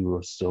or two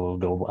or so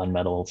ago on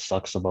Metal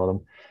Sucks about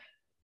them,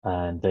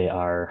 and they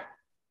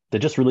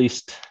just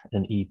released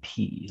an EP.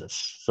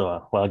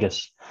 So, well, I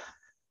guess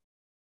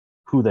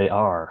who they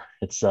are.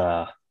 It's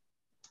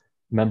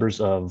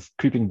members of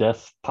Creeping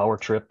Death, Power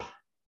Trip,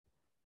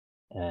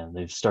 and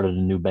they've started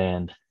a new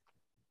band.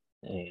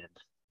 And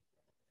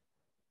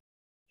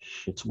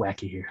it's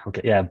wacky here.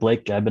 Okay, yeah,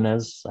 Blake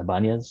Ibanez.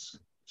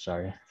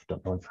 Sorry,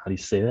 don't know how do you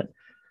say that.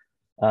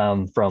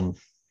 From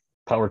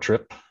Power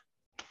Trip,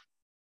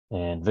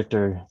 and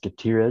Victor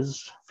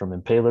Gutierrez from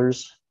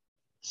Impalers,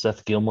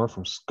 Seth Gilmore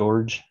from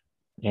Scourge,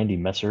 Andy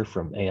Messer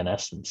from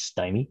ANS and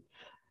Stymie,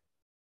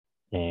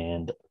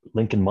 and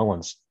Lincoln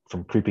Mullins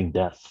from Creeping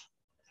Death.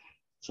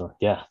 So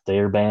yeah,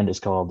 their band is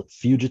called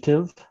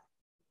Fugitive.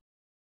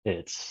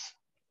 It's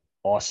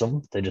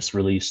awesome. They just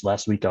released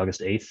last week,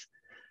 August 8th.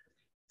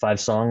 5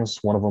 songs.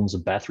 One of them's a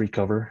Bathory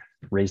cover,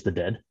 Raise the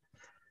Dead.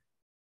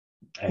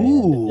 And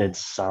Ooh. it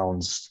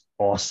sounds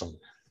awesome.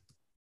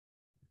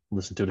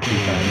 Listen to it a few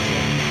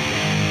times.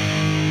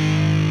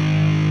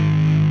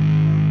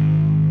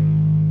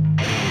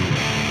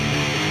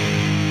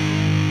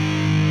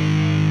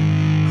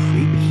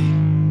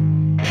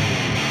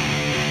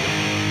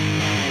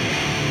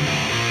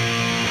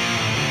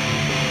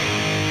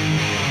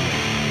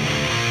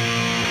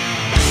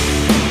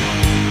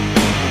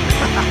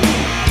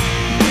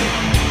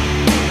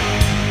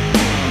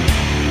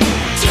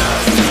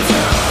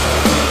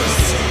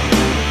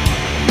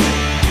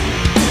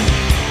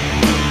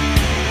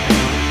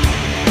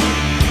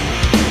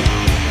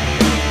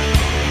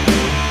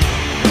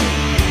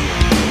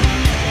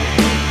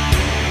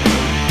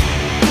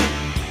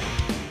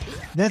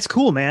 That's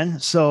cool, man.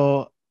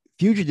 So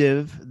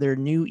Fugitive, their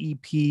new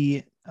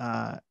EP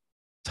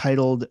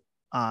titled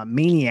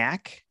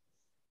Maniac,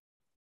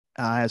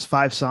 has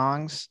 5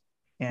 songs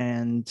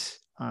and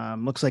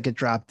looks like it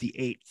dropped the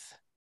 8th.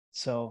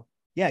 So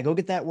yeah, go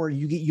get that where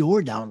you get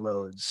your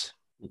downloads.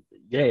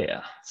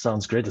 Yeah,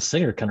 sounds great. The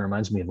singer kind of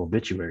reminds me of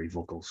Obituary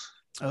vocals.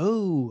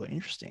 Oh,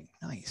 interesting.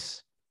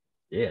 Nice.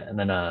 Yeah, and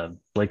then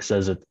Blake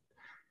says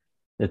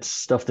it's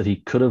stuff that he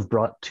could have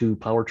brought to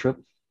Power Trip,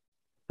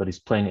 but he's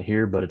playing it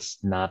here, but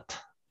it's not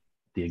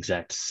the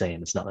exact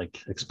same. It's not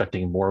like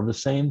expecting more of the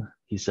same.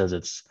 He says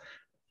it's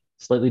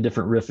slightly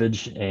different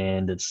riffage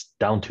and it's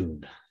down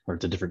tuned, or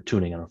it's a different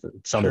tuning. I don't know if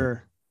it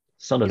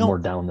sounded more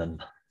down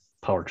than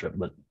Power Trip,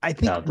 but I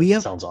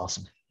think sounds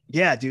awesome.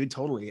 Yeah, dude,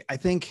 totally. I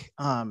think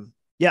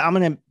yeah, I'm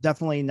gonna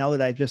definitely, now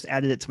that I just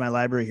added it to my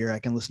library here, I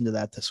can listen to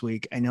that this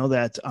week. I know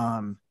that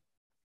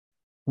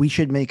we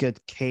should make a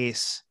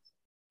case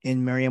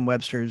in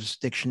Merriam-Webster's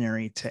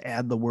dictionary to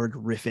add the word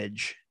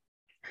riffage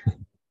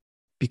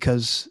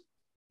because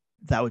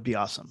that would be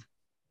awesome.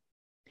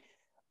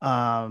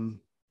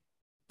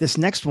 This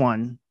next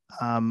one,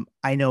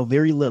 I know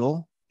very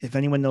little. If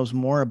anyone knows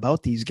more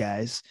about these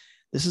guys,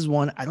 this is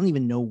one I don't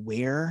even know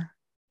where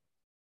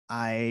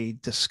I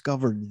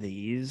discovered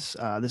these.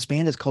 This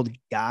band is called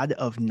God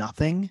of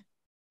Nothing.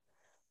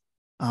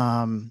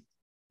 And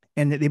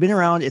they've been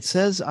around, it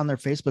says on their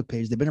Facebook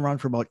page, they've been around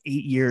for about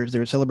 8 years.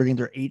 They're celebrating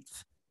their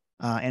 8th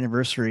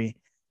anniversary.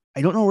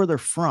 I don't know where they're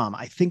from.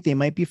 I think they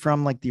might be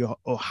from like the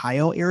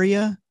Ohio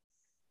area,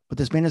 but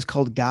this band is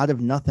called God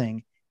of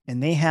Nothing.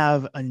 And they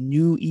have a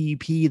new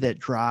EP that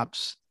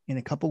drops in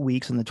a couple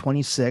weeks on the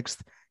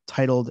 26th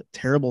titled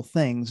Terrible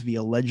Things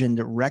via Legend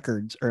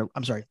Recordings.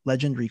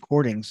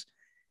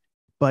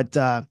 But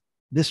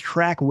this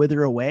track,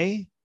 Wither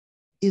Away,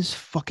 is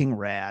fucking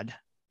rad.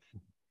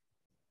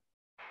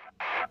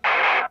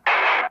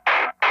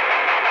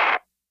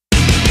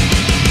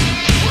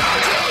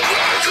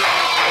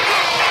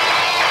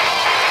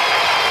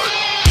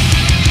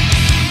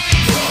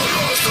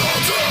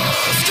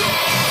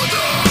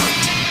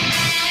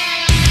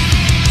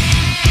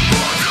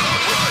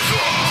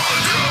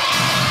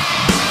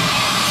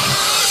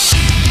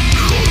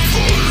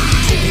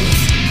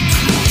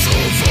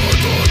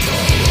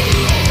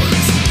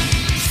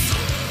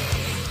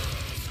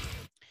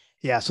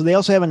 Yeah, so they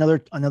also have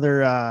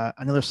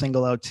another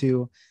single out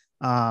too.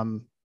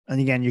 And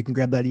again, you can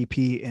grab that EP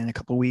in a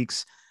couple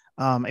weeks.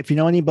 If you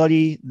know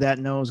anybody that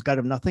knows God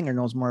of Nothing or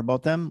knows more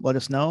about them, let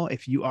us know.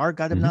 If you are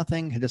God of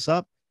Nothing, hit us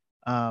up.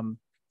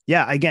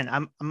 Yeah, again,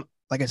 I'm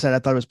like I said, I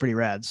thought it was pretty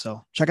rad.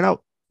 So check it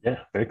out. Yeah,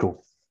 very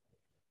cool.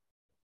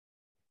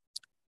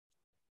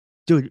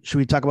 Dude, should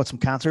we talk about some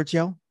concerts,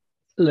 yo?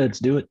 Let's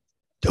do it.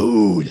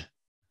 Dude.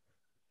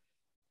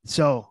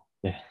 So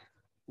yeah,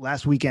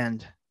 last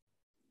weekend,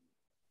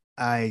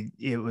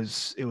 it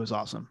was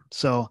awesome.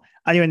 So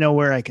I don't even know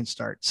where I can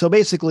start. So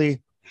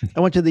basically, I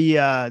went to the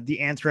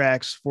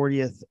Anthrax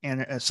 40th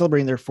and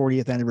celebrating their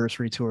 40th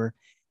anniversary tour.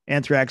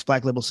 Anthrax,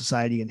 Black Label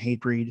Society, and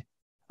Hatebreed.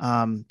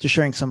 Just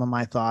sharing some of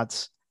my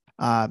thoughts.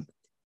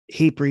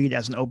 Hatebreed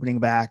as an opening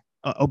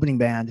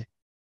band,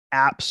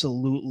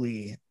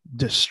 absolutely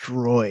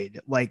destroyed.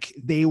 Like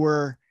they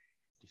were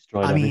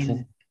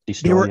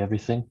destroyed.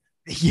 Everything.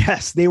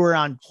 Yes, they were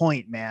on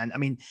point, man. I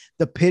mean,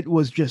 the pit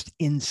was just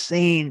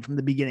insane from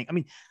the beginning. I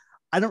mean,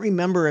 I don't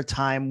remember a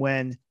time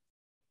when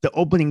the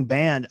opening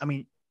band, I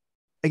mean,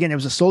 again, it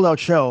was a sold out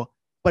show,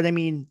 but I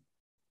mean,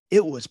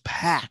 it was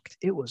packed.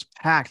 It was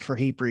packed for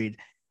Hatebreed,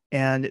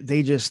 and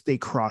they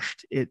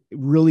crushed it.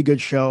 Really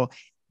good show.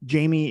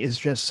 Jamie is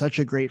just such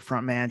a great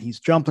front man. He's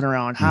jumping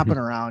around, hopping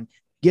around,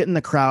 getting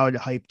the crowd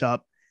hyped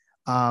up.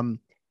 And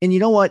you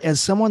know what?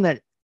 As someone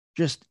that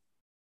just,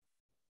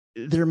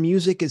 their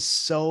music is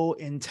so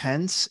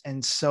intense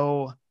and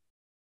so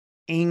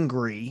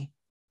angry,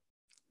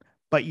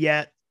 but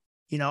yet,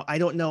 you know, I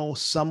don't know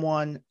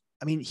someone.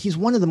 I mean, he's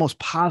one of the most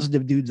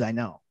positive dudes I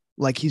know.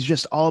 Like, he's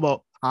just all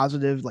about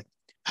positive, like,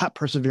 hot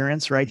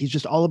perseverance, right? He's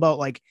just all about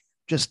like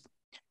just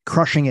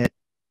crushing it.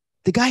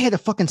 The guy had a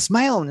fucking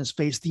smile on his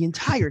face the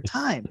entire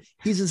time.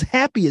 He's as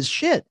happy as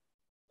shit.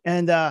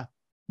 And but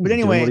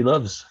anyway, doing what he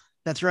loves.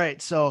 That's right.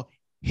 So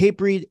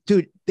Hatebreed,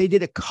 dude, they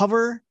did a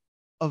cover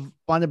of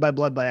Bonded by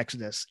Blood by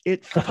Exodus.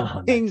 It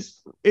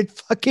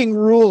fucking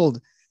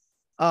ruled.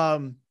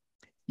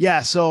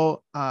 Yeah,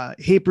 so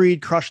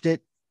Hatebreed crushed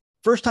it.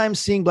 First time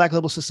seeing Black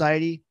Label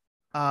Society.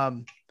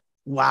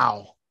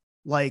 Wow.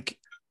 Like,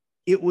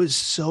 it was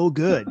so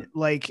good.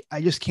 Like,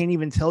 I just can't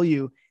even tell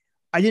you.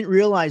 I didn't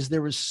realize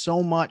there was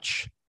so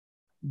much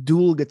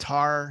dual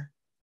guitar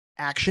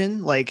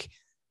action, like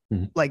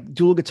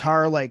dual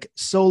guitar, like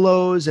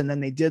solos. And then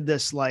they did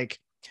this like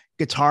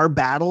guitar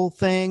battle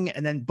thing.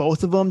 And then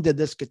both of them did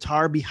this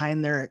guitar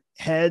behind their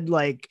head,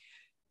 like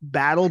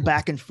battle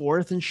back and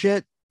forth and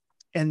shit.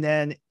 And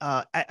then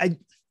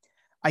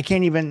I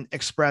can't even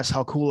express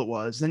how cool it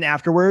was. Then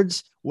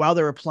afterwards, while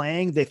they were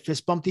playing, they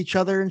fist bumped each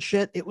other and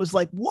shit. It was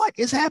like, what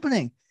is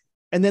happening?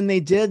 And then they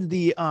did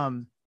the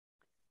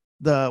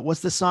what's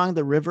the song?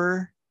 The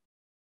River.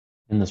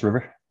 In This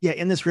River. Yeah,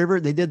 In This River.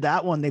 They did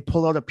that one. They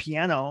pulled out a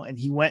piano and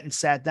he went and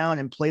sat down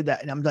and played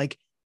that. And I'm like,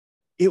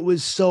 it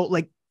was so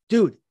like,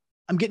 dude,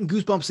 I'm getting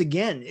goosebumps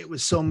again. It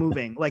was so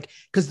moving. Like,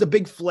 because the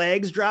big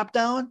flags dropped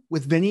down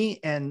with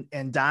Vinny and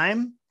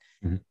Dime.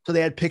 So they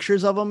had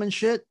pictures of them and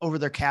shit over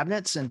their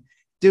cabinets. And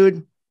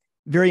dude,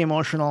 very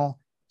emotional,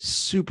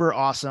 super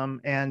awesome.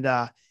 And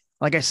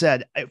like I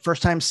said,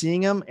 first time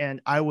seeing him,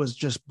 and I was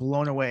just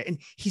blown away. And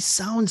he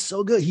sounds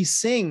so good. He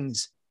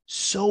sings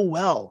so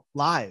well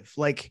live.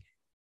 Like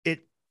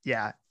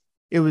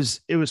it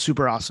was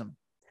super awesome.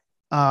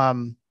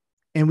 And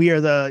we are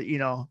the, you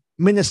know,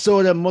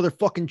 Minnesota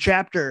motherfucking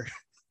chapter.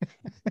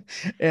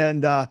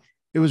 And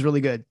it was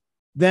really good.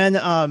 Then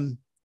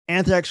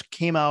Anthrax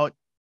came out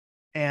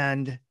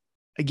and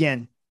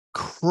again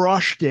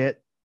crushed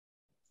it.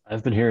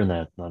 I've been hearing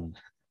that on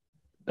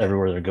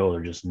everywhere they go.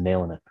 They're just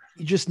nailing it.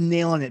 You're just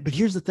nailing it. But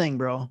here's the thing,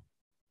 bro.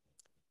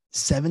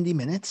 70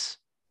 minutes.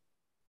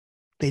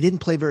 They didn't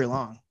play very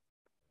long.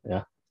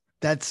 Yeah.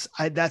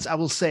 I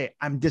will say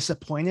I'm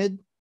disappointed.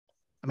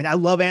 I mean, I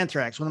love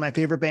Anthrax, one of my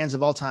favorite bands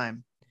of all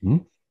time.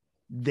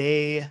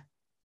 They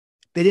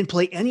didn't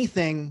play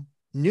anything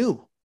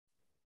new.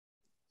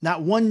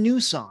 Not one new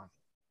song,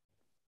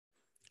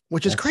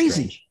 which is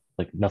crazy. Strange.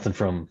 Like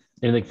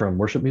anything from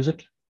worship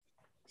music?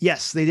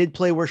 Yes, they did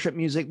play worship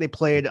music. They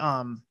played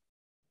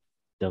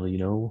Devil You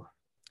Know.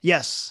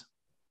 Yes.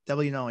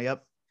 Devil You Know,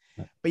 yep.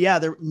 But yeah,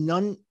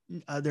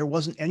 there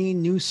wasn't any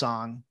new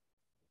song.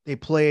 They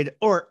played,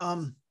 or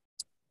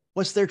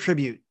what's their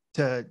tribute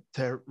to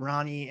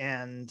Ronnie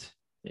and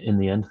In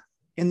the End?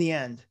 In the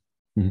End.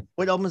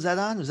 What album is that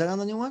on? Was that on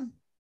the new one?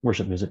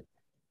 Worship music.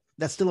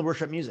 That's still a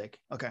worship music.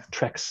 Okay.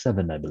 Track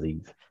 7, I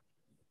believe.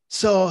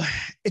 So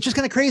it's just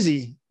kind of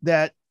crazy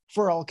that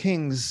for All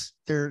Kings,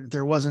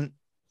 there wasn't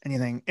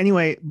anything.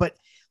 Anyway, but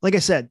like I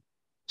said,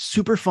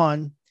 super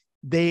fun.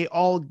 They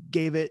all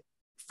gave it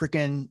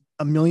freaking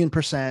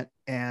 1,000,000%,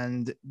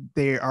 and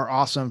they are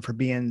awesome for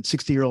being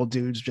 60-year-old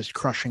dudes just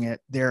crushing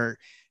it. They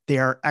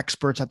are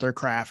experts at their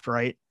craft,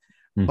 right?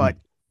 But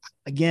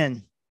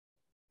again,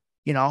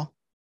 you know,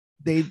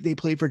 they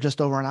played for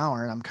just over an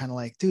hour, and I'm kind of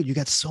like, dude, you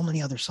got so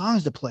many other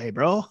songs to play,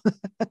 bro.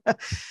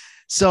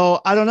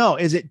 So I don't know.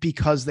 Is it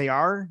because they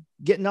are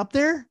getting up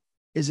there?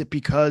 Is it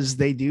because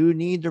they do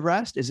need to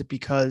rest? Is it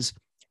because,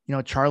 you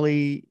know,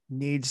 Charlie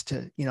needs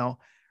to, you know,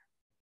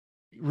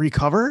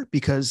 recover?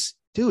 Because,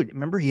 dude,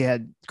 remember he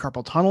had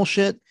carpal tunnel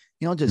shit.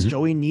 You know, does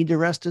Joey need to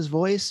rest his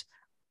voice?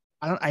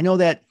 I know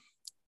that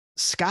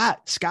Scott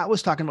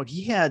was talking about,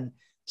 he had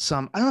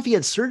some, I don't know if he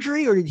had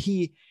surgery or did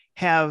he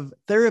have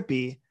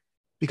therapy,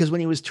 because when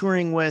he was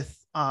touring with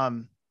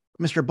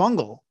Mr.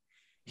 Bungle,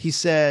 he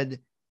said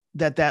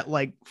that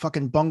like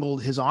fucking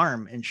bungled his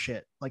arm and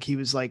shit. Like he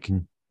was like,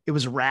 it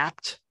was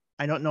wrapped.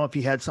 I don't know if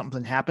he had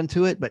something happen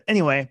to it, but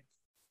anyway.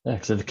 Yeah,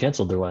 because they've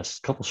canceled their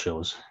last couple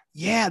shows.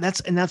 Yeah,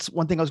 that's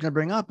one thing I was going to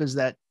bring up, is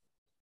that,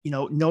 you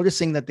know,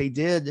 noticing that they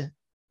did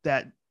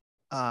that,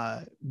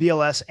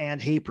 BLS and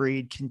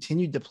Hatebreed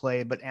continued to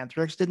play, but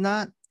Anthrax did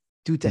not,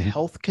 due to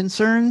health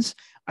concerns.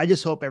 I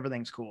just hope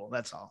everything's cool.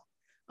 That's all.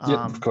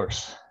 Yeah, of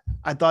course.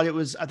 I thought it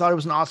was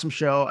an awesome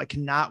show. I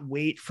cannot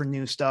wait for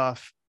new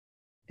stuff.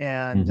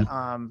 And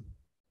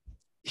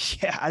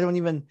yeah, I don't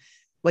even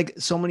like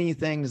so many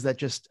things that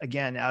just,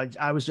 again,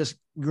 I was just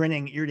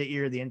grinning ear to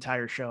ear the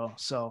entire show.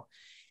 So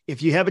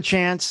if you have a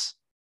chance,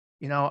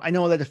 you know, I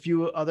know that a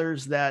few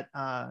others that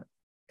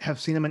have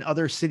seen them in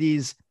other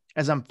cities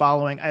as I'm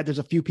following, there's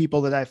a few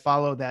people that I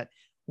follow that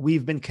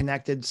we've been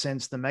connected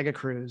since the Mega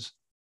Cruise,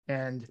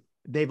 and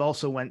they've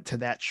also went to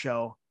that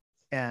show,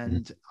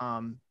 and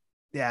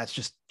yeah,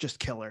 it's just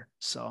killer.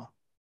 So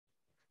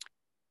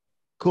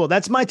cool.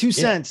 That's my 2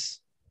 cents.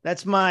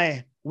 That's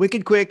my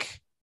wicked quick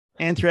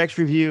Anthrax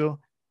review.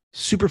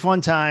 Super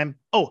fun time.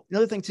 Oh,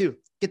 another thing too.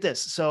 Get this.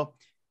 So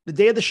the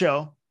day of the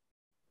show,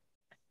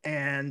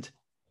 and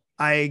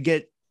I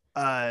get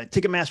a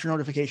Ticketmaster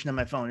notification on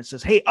my phone. It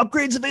says, "Hey,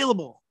 upgrades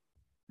available."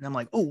 And I'm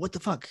like, "Oh, what the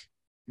fuck?"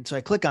 And so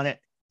I click on it.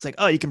 It's like,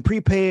 "Oh, you can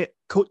prepay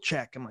coat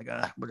check." I'm like,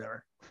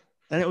 whatever.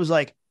 Then it was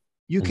like,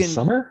 you can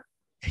summer.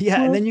 Yeah.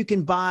 What? And then you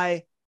can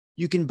buy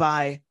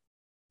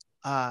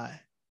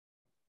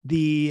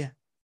the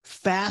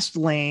fast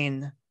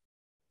lane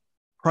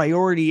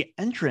priority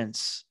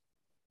entrance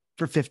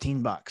for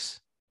 $15.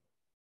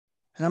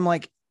 And I'm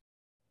like,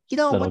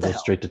 That'll what the go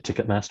hell? Straight to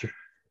Ticketmaster.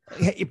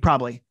 Yeah,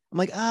 probably. I'm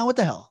like, what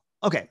the hell?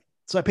 Okay.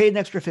 So I paid an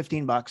extra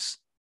 $15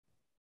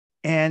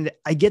 and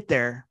I get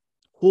there.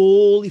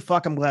 Holy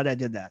fuck. I'm glad I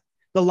did that.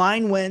 The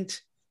line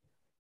went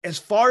as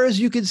far as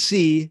you could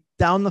see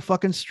down the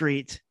fucking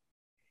street.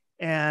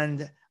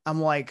 And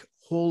I'm like,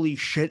 holy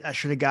shit, I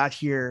should have got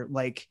here.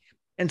 Like,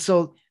 and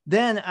so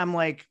then I'm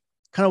like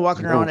kind of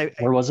walking around.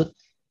 Where was it?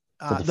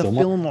 The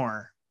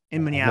Fillmore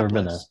in Minneapolis. I've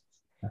never been there.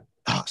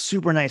 Oh,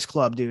 super nice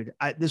club, dude.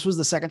 This was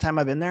the second time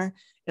I've been there.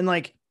 And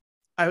like,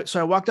 so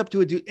I walked up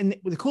to a dude, and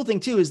the cool thing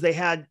too is they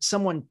had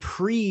someone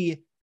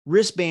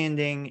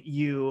wristbanding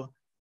you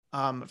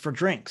for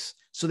drinks.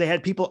 So they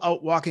had people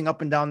out walking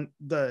up and down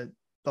the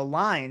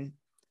line,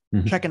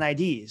 checking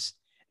IDs.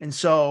 And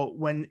so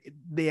when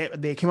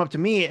they came up to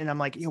me and I'm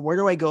like, where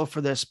do I go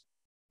for this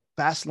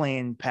fast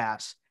lane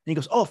pass? And he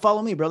goes, "Oh,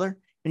 follow me, brother."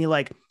 And he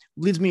like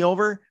leads me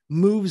over,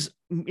 moves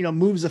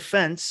a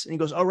fence, and he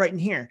goes, "Oh, right in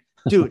here."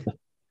 Dude,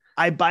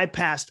 I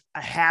bypassed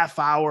a half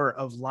hour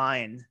of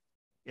line.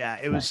 Yeah,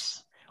 it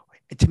was,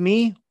 to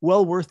me,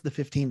 well worth the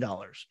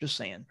 $15. Just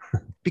saying.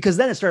 Because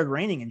then it started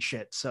raining and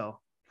shit. So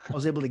I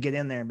was able to get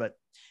in there. But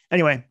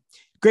anyway,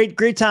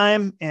 great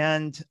time.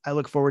 And I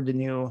look forward to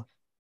new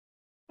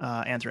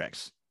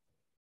Anthrax.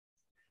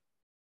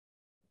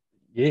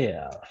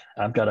 Yeah,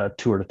 I've got a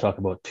tour to talk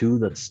about too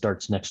that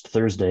starts next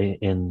Thursday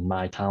in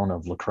my town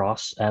of La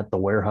Crosse at the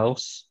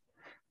Warehouse.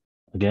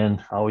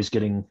 Again, always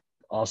getting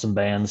awesome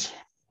bands.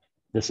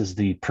 This is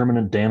the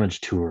Permanent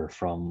Damage Tour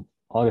from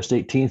August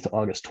 18th to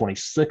August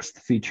 26th,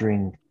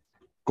 featuring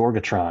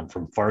Gorgatron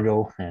from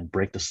Fargo and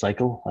Break the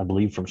Cycle, I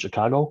believe, from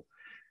Chicago,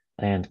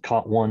 and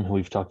Caught One, who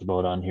we've talked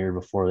about on here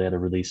before. They had a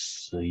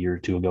release a year or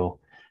two ago,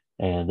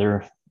 and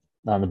they're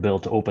on the bill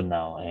to open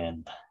now,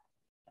 and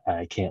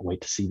I can't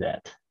wait to see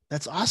that.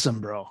 That's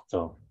awesome, bro.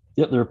 So,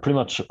 yep, they're pretty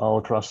much all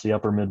across the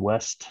upper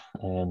Midwest,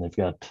 and they've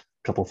got a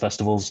couple of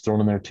festivals thrown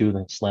in there too.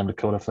 The Slam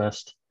Dakota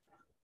Fest.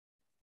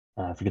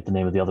 I forget the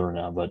name of the other one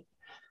now, but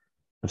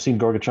I've seen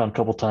Gorgatron a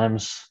couple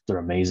times. They're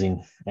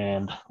amazing,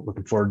 and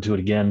looking forward to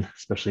it again,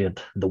 especially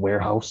at the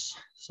Warehouse.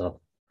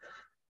 So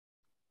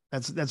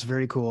that's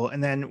very cool.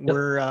 And then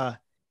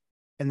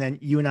and then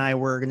you and I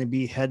were going to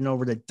be heading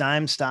over to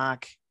Dime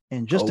Stock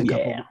in just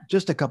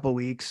a couple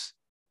weeks.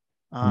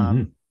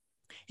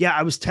 Yeah,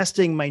 I was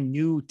testing my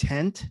new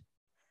tent.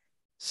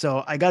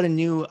 So I got a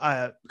new,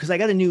 because I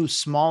got a new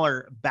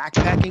smaller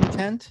backpacking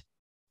tent.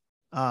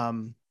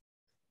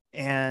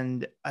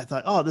 And I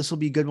thought, oh, this will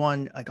be a good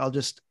one. Like I'll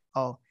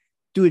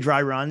do a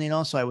dry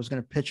run, so I was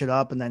going to pitch it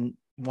up and then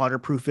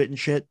waterproof it and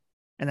shit.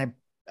 And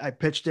I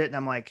pitched it and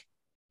I'm like,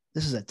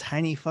 this is a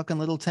tiny fucking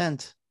little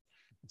tent.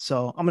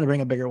 So I'm going to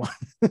bring a bigger one.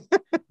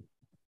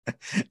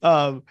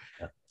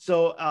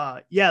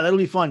 Yeah, that'll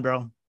be fun,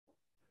 bro.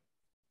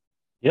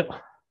 Yep.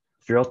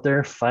 If you're out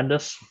there, find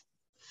us.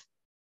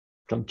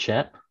 Come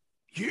chat.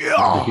 Yeah.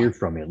 Love to hear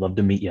from you. Love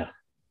to meet you.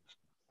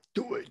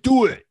 Do it.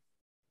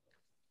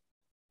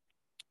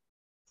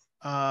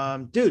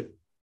 Dude,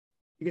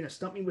 you going to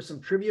stump me with some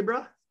trivia,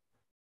 bro?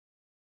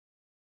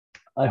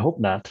 I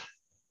hope not.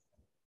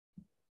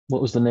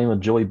 What was the name of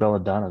Joey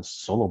Belladonna's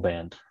solo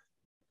band?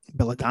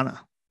 Belladonna.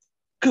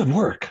 Good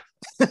work.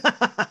 Dude,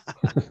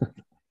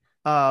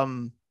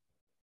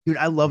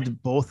 I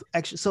loved both.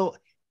 Actually, so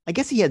I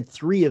guess he had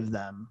 3 of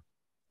them.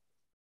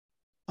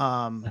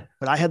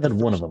 But I had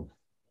one of them.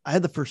 I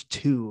had the first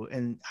 2,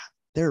 and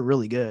they're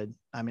really good.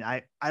 I mean,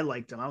 I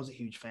liked them. I was a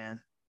huge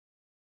fan.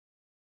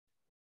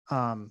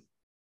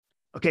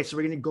 Okay, so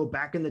we're gonna go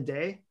back in the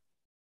day.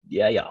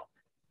 Yeah.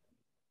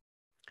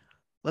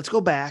 Let's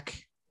go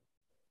back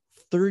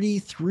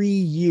 33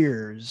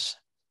 years.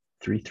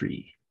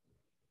 3-3.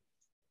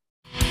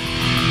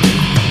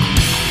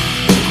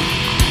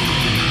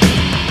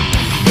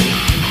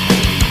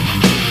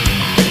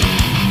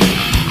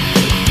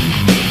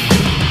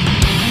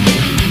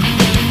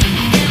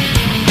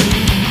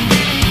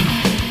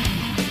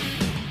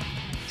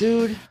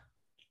 Dude,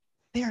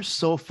 they are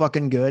so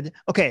fucking good.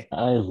 Okay.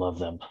 I love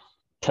them.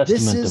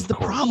 This is the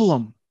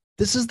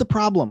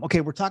problem.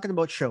 Okay, we're talking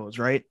about shows,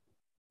 right?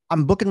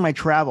 I'm booking my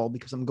travel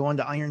because I'm going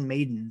to Iron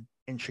Maiden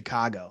in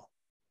Chicago.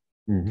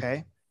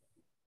 Okay.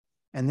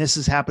 And this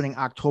is happening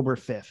October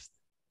 5th.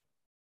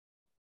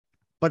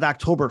 But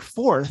October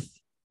 4th,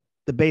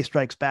 the Bay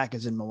Strikes Back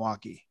is in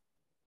Milwaukee.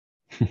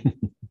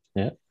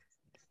 Yeah,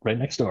 right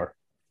next door.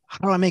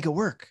 How do I make it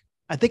work?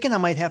 I'm thinking I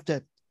might have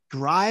to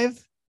drive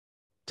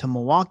to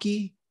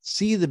Milwaukee,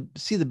 see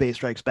the Bay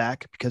Strikes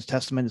Back because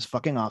Testament is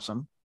fucking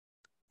awesome,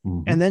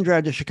 and then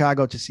drive to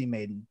Chicago to see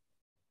Maiden.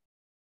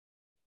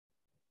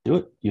 Do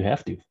it. You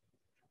have to.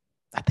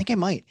 I think I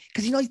might,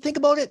 because you think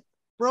about it,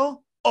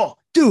 bro. Oh,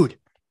 dude,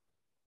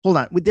 hold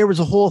on. There was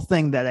a whole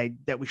thing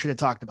that we should have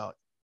talked about.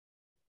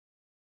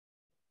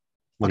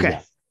 Okay.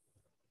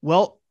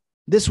 Well,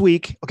 this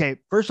week, okay,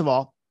 first of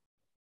all,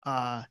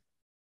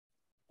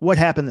 what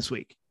happened this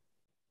week?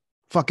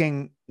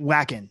 Fucking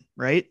whacking,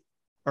 right?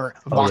 Or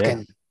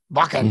whacking.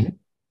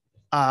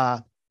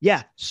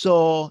 Yeah.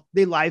 So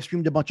they live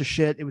streamed a bunch of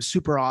shit. It was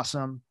super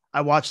awesome.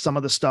 I watched some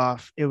of the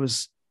stuff. It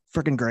was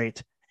freaking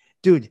great.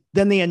 Dude,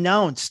 then they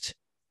announced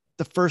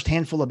the first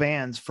handful of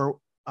bands for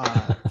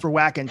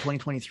Whackin'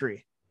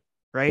 2023,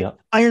 right? Yeah.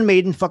 Iron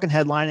Maiden fucking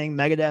headlining,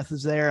 Megadeth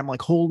is there. I'm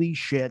like, holy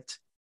shit.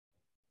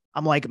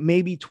 I'm like,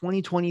 maybe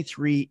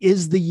 2023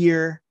 is the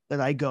year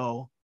that I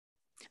go.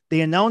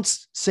 They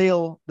announced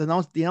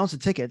the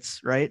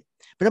tickets, right?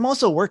 But I'm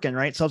also working,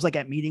 right? So I was like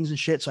at meetings and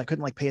shit, so I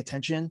couldn't like pay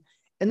attention.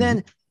 And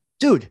then,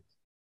 dude,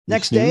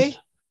 next day,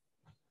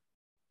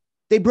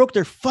 they broke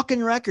their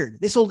fucking record.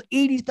 They sold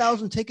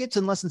 80,000 tickets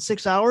in less than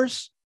 6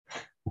 hours.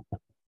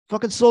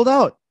 Fucking sold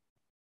out.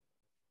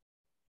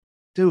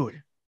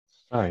 Dude.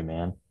 Sorry,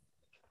 man.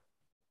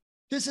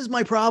 This is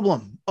my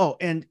problem. Oh,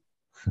 and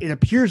it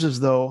appears as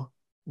though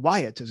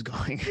Wyatt is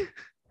going.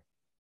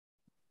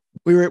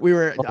 we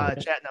were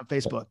chatting on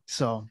Facebook.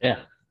 So yeah,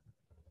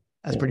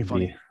 that's pretty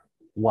funny.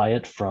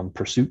 Wyatt from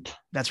Pursuit.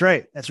 That's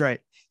right.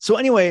 So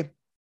anyway,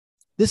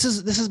 this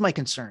is my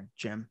concern,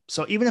 Jim.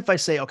 So even if I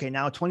say, okay,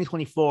 now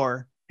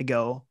 2024, I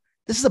go,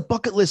 this is a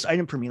bucket list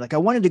item for me. Like I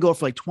wanted to go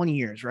for like 20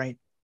 years, right?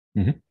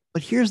 Mm-hmm.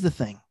 But here's the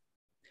thing.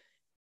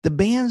 The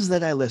bands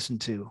that I listen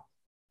to,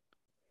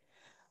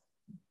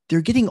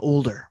 they're getting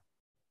older.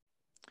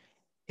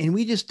 And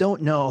we just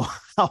don't know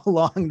how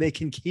long they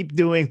can keep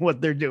doing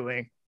what they're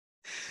doing.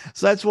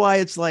 So that's why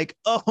it's like,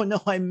 oh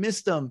no, I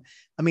missed them.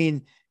 I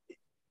mean,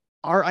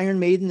 are Iron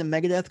Maiden and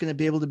Megadeth going to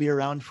be able to be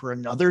around for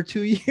another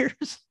 2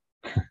 years?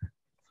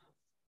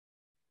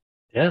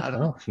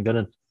 Yeah,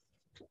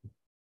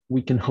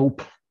 we can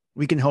hope.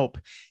 We can hope.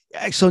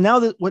 So now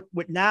that what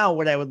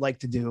I would like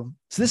to do.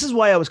 So this is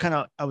why I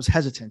was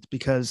hesitant,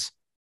 because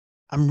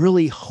I'm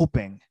really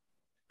hoping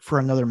for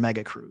another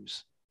mega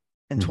cruise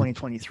in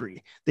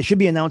 2023. They should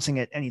be announcing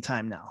it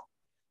anytime now.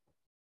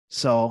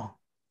 So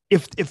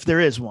if there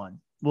is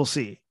one, we'll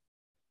see.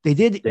 They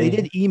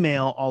did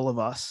email all of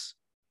us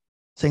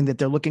saying that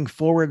they're looking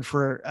forward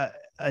for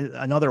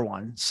another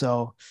one.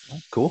 So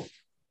cool.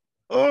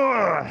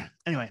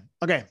 Anyway,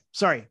 okay.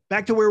 Sorry.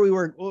 Back to what we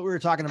were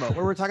talking about. What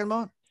were we talking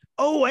about?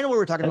 Oh, I know what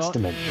we're talking about.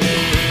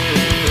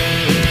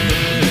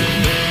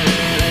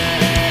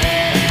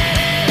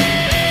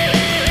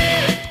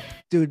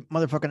 Dude,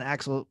 motherfucking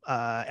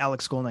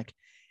Alex Skolnick.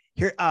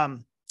 Here, do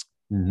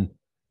you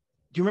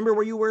remember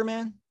where you were,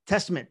 man?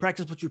 Testament,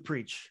 practice what you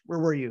preach. Where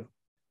were you?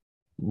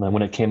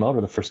 When it came out,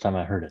 or the first time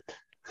I heard it?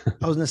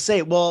 I was gonna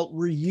say, well,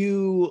 were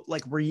you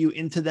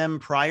into them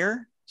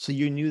prior? So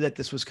you knew that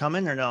this was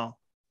coming, or no?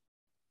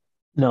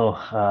 No,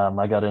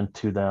 I got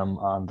into them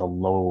on the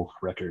Low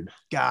record.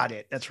 Got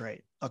it. That's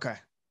right. Okay.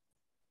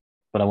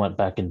 But I went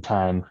back in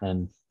time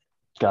and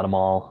got them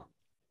all.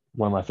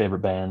 One of my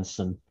favorite bands,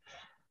 and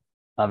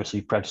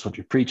obviously Practice What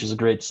You Preach is a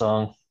great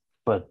song,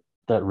 but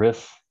that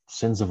riff,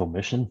 Sins of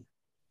Omission.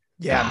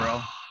 Yeah,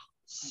 bro.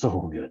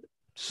 So good.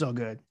 So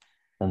good.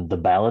 And the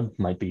ballad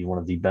might be one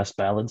of the best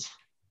ballads.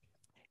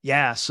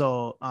 Yeah.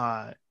 So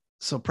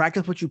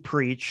Practice What You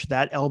Preach,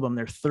 that album,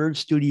 their third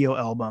studio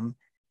album.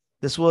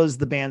 This was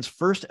the band's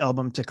first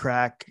album to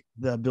crack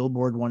the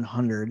Billboard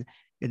 100.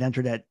 It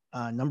entered at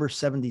number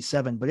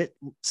 77, but it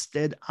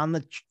stayed on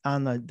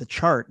the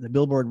chart, the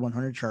Billboard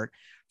 100 chart,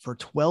 for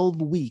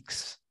 12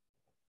 weeks.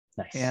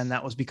 Nice. And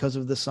that was because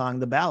of the song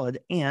The Ballad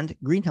and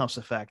Greenhouse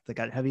Effect that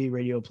got heavy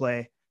radio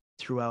play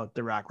throughout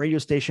the rock radio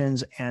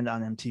stations and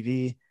on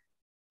MTV.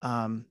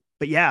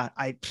 But yeah,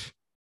 I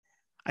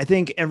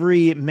think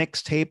every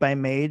mixtape I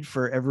made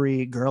for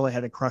every girl I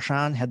had a crush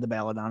on had The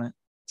Ballad on it.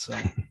 So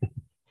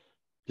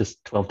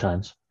just 12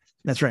 times.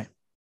 That's right.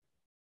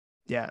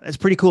 Yeah, it's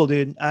pretty cool,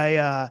 dude.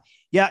 I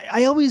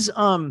always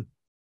and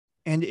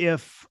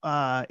if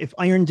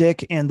Iron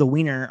Dick and the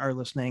Wiener are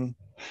listening,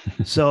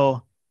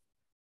 so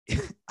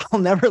I'll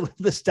never live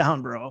this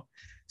down, bro.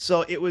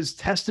 So it was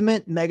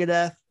Testament,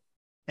 Megadeth,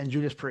 and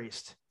Judas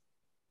Priest,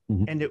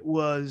 and it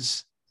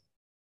was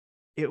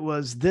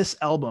this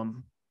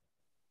album,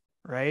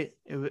 right?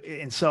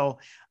 And so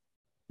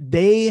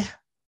they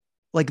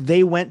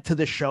went to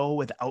the show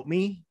without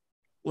me.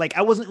 Like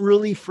I wasn't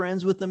really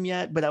friends with them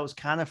yet, but I was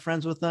kind of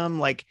friends with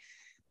them.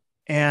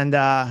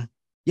 Yeah,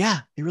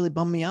 it really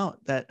bummed me out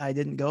that I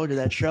didn't go to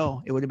that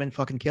show. It would have been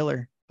fucking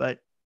killer. But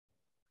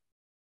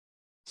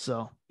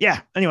so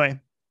yeah, anyway,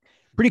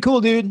 pretty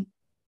cool, dude.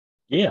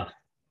 Yeah.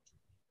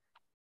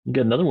 You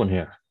got another one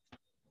here.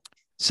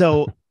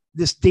 So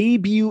this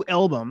debut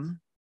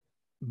album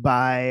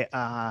by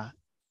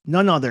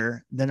none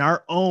other than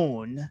our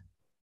own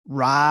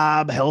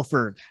Rob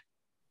Halford.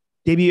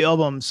 Debut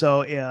album,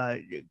 so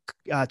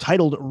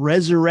titled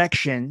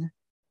Resurrection.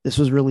 This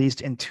was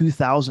released in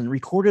 2000,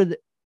 recorded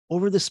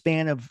over the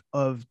span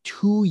of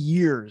 2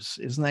 years.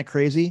 Isn't that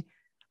crazy?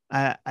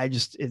 I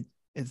just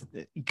it's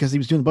because he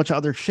was doing a bunch of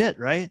other shit,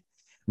 right?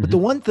 Mm-hmm. But the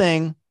one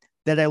thing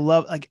that I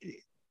love, like,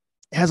 it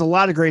has a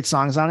lot of great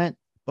songs on it,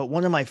 but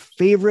one of my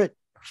favorite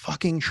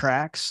fucking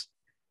tracks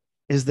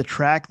is the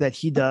track that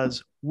he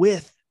does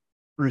with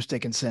Bruce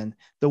Dickinson,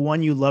 the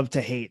one you love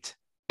to hate.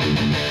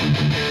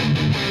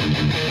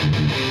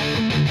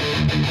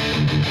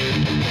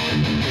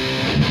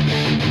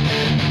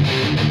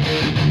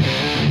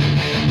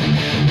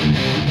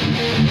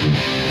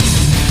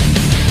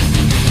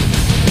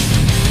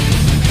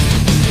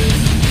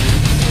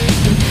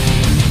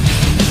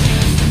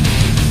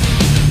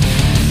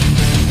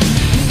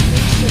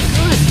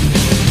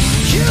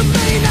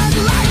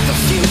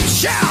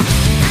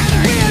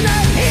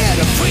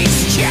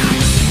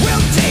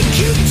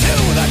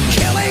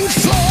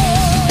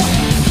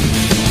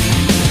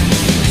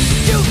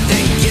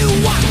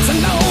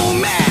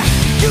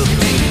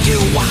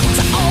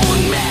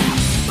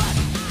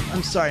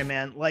 Sorry,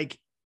 man. Like,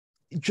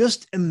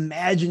 just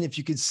imagine if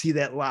you could see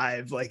that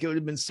live. Like, it would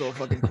have been so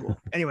fucking cool.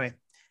 Anyway,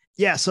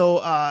 yeah. So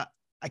I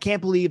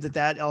can't believe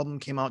that album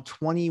came out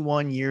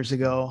 21 years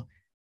ago.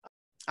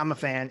 I'm a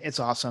fan. It's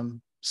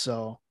awesome.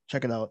 So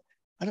check it out.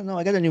 I don't know.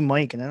 I got a new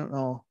mic and I don't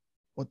know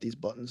what these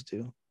buttons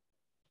do.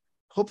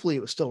 Hopefully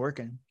it was still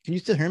working. Can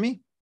you still hear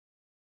me?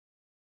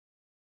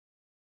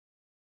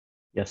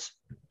 Yes.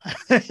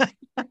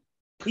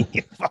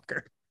 You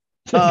fucker.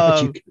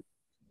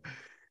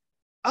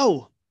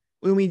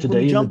 When we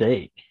jump,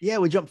 yeah,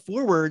 we jump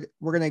forward.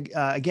 We're gonna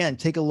again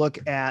take a look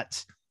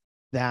at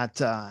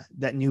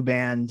that new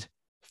band,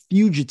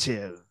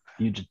 Fugitive.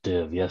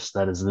 Fugitive, yes,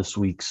 that is this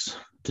week's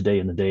Today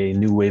in the Day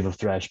new wave of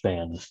thrash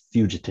band,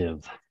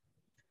 Fugitive.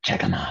 Check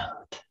them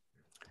out.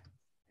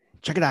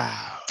 Check it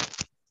out.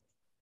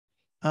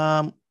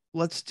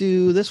 Let's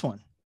do this one.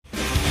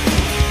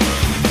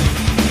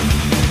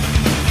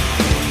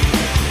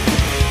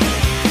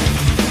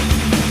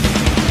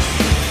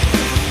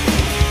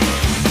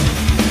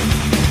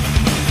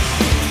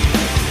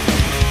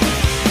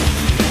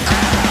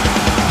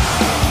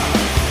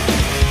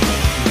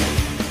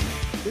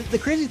 The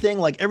crazy thing,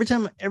 like every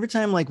time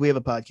like we have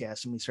a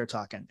podcast and we start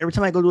talking, every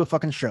time I go to a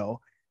fucking show,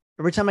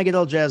 every time I get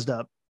all jazzed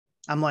up,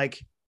 I'm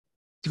like,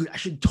 dude, I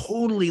should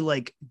totally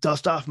like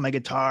dust off my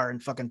guitar and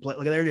fucking play.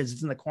 Look, there it is.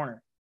 It's in the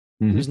corner.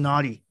 Mm-hmm. He was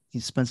naughty. He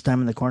spends time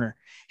in the corner.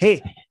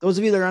 Hey, those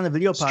of you that are on the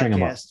video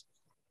podcast,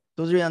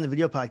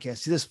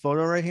 see this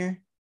photo right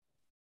here?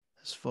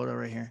 This photo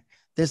right here.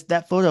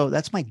 That photo,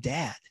 that's my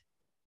dad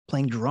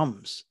playing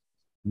drums.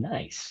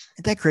 Nice.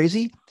 Isn't that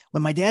crazy?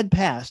 When my dad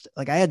passed,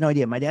 like I had no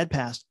idea. My dad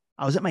passed.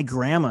 I was at my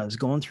grandma's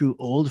going through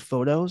old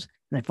photos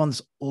and I found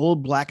this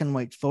old black and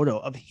white photo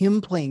of him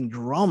playing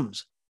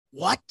drums.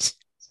 What?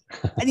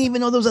 I didn't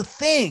even know there was a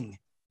thing.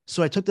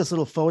 So I took this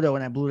little photo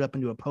and I blew it up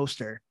into a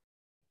poster.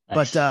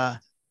 Nice. But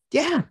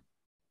yeah,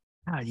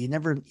 God, you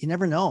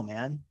never know,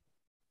 man.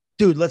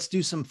 Dude, let's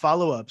do some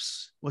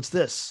follow-ups. What's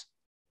this?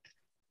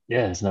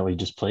 Yeah, isn't that what you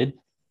just played?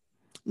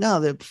 No,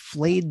 the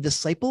Flayed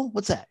Disciple.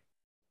 What's that?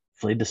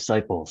 Flayed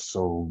Disciple.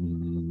 So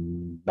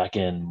back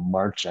in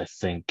March, I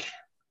think,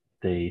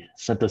 they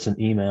sent us an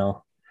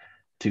email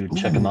to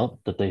check them out,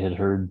 that they had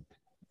heard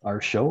our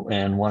show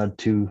and wanted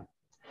to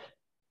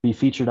be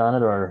featured on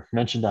it or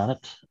mentioned on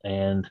it.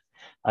 And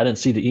I didn't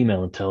see the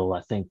email until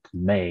I think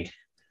May.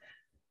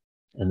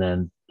 And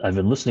then I've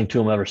been listening to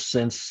them ever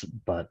since,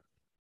 but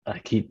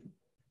I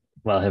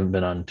haven't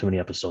been on too many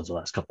episodes the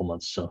last couple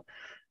months. So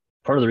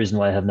part of the reason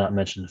why I have not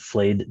mentioned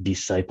Flayed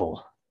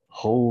Disciple.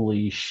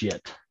 Holy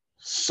shit.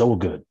 So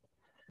good.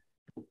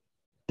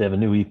 They have a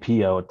new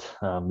EP out.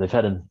 They've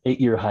had an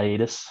 8-year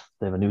hiatus.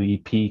 They have a new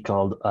EP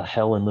called A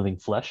Hell in Living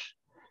Flesh.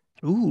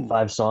 Ooh.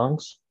 5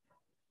 songs.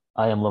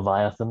 I Am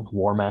Leviathan,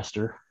 War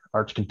Master,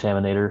 Arch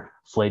Contaminator,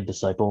 Flayed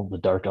Disciple, The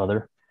Dark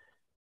Other.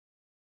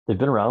 They've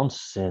been around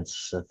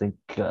since, I think,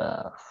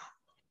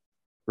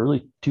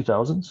 early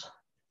 2000s.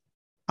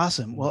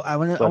 Awesome. Well, I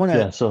want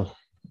to. So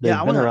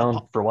they've been around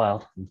for a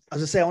while. I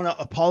was gonna say, I want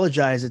to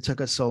apologize. It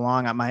took us so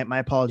long. My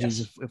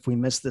apologies if we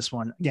missed this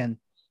one again.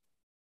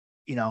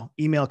 You know,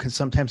 email can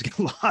sometimes get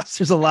lost.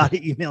 There's a lot of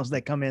emails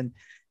that come in.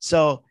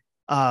 So,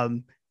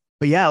 but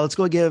yeah, let's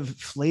go give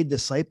Flayed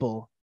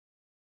Disciple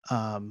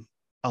a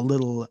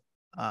little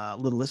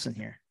listen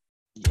here.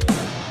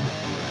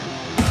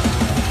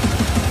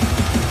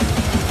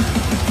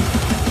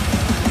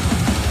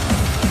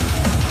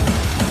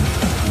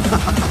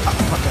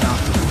 Fucking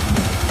awesome.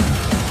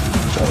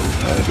 So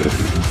heavy.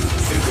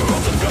 Seeker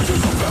of the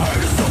pleasures of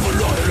pain,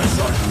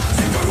 self-annihilation.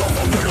 Seeker of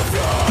a middle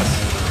flash.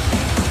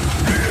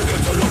 Leading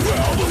into the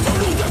realm of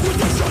total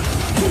degradation.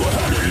 To a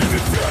hell in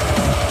living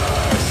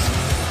flesh.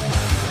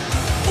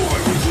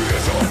 Moving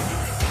recreation.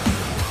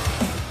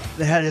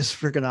 That is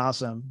freaking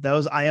awesome. That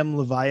was I Am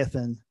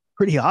Leviathan.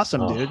 Pretty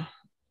awesome, dude.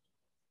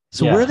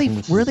 So Yeah,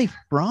 where are they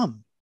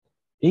from?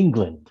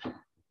 England. And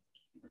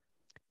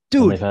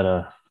Dude, they've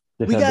had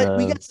we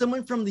got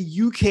someone from the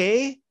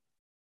UK.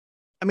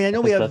 I mean, I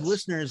know we have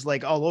listeners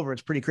like all over.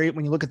 It's pretty great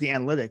when you look at the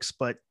analytics,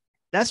 but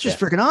that's just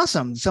freaking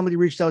awesome. Somebody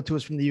reached out to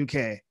us from the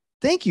UK.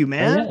 Thank you,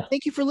 man. Yeah.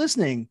 Thank you for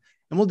listening.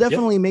 And we'll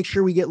definitely make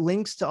sure we get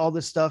links to all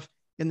this stuff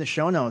in the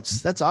show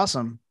notes. That's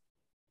awesome.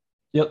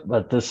 Yep.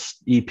 But this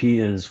EP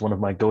is one of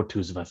my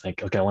go-tos if I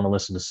think, okay, I want to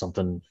listen to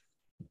something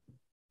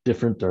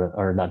different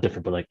or not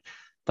different, but like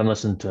if I'm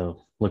listening to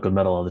liquid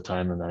metal all the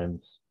time and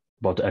I'm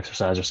about to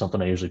exercise or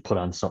something, I usually put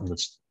on something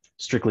that's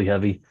strictly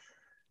heavy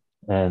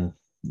and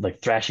like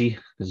thrashy,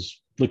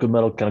 because liquid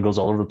metal kind of goes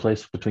all over the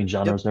place between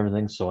genres and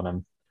everything. So when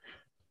I'm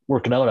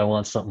working out, I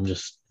want something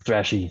just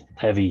thrashy,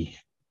 heavy,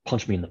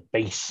 punch me in the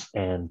face.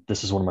 And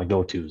this is one of my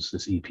go-tos.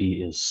 This EP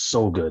is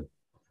so good.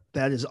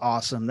 That is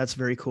awesome. That's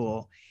very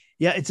cool.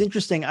 Yeah, it's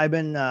interesting. I've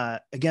been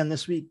again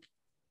this week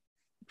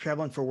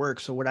traveling for work.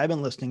 So what I've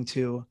been listening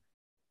to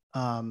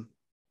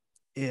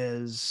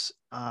is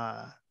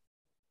the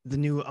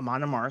new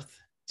Amon Amarth.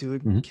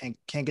 Dude,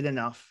 can't get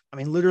enough. I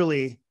mean,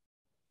 literally,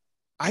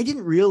 I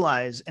didn't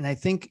realize, and I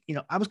think, you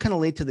know, I was kind of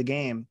late to the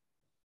game,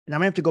 and I'm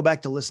gonna have to go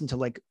back to listen to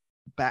like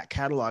back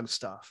catalog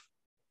stuff,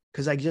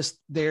 because I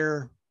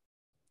mean,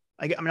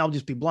 I'll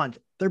just be blunt.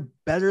 They're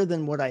better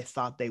than what I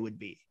thought they would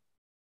be.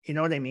 You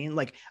know what I mean?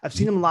 Like, I've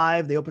seen them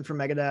live. They opened for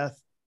Megadeth.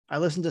 I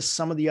listened to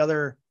some of the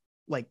other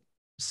like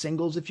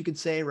singles, if you could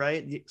say,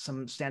 right?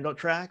 Some standout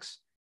tracks,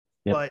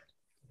 but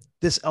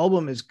this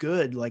album is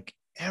good. Like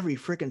every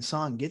freaking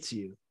song gets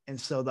you. And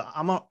so the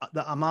Amon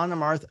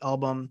Amarth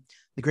album,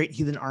 The Great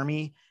Heathen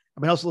Army.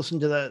 I've been also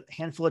listening to the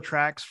handful of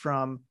tracks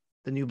from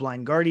the new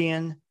Blind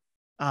Guardian.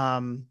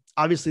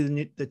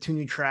 Obviously the two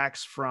new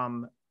tracks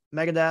from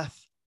Megadeth.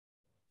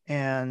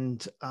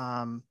 And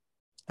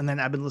then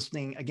I've been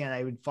listening again.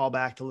 I would fall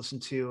back to listen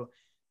to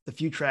the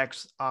few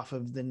tracks off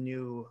of the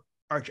new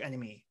Arch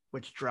Enemy,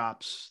 which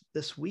drops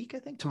this week, I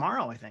think,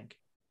 tomorrow, I think.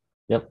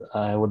 Yep.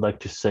 I would like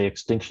to say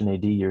Extinction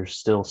AD, you're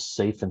still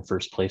safe in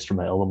first place for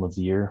my album of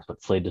the year,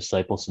 but Flayed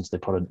Disciple, since they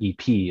put an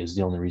EP, is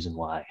the only reason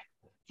why.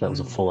 If that was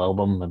a full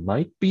album,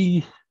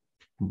 it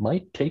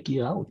might take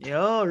you out.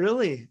 Oh,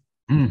 really?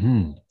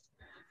 Mm-hmm.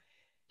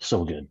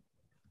 So good.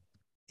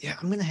 Yeah,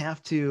 I'm gonna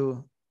have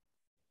to.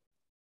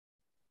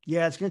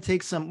 Yeah, it's gonna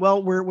take some.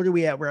 Well, what are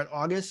we at? We're at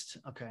August.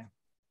 Okay,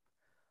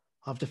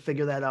 I'll have to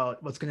figure that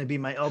out. What's gonna be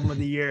my album of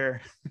the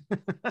year?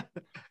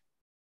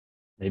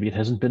 Maybe it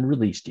hasn't been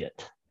released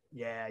yet.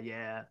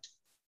 Yeah.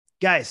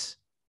 Guys,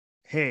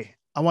 hey,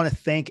 I want to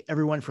thank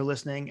everyone for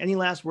listening. Any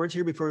last words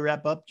here before we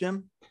wrap up,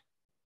 Jim?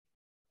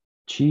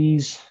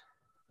 Cheese.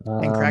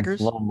 And crackers?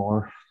 A little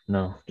more.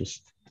 No,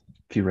 just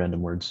a few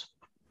random words.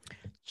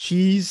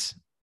 Cheese.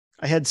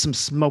 I had some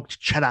smoked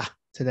cheddar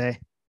today. It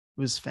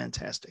was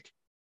fantastic.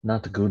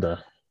 Not the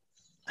Gouda.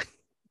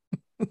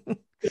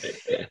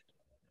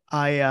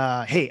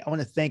 I want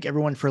to thank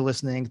everyone for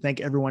listening.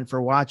 Thank everyone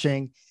for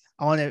watching.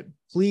 I want to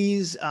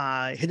please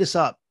hit us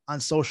up on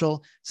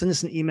social. Send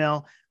us an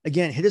email.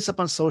 Again, hit us up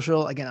on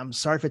social. Again, I'm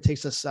sorry if it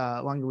takes us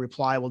long to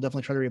reply. We'll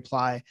definitely try to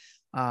reply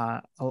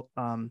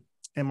in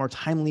a more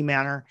timely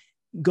manner.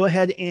 Go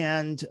ahead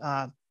and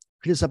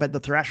hit us up at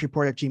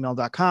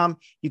thethrashreport@gmail.com.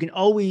 You can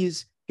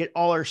always get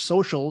all our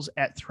socials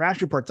at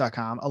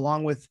thrashreport.com,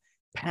 along with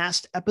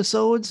past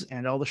episodes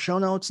and all the show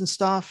notes and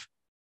stuff.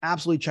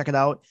 Absolutely check it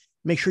out.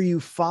 Make sure you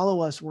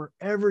follow us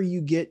wherever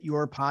you get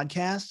your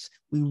podcasts.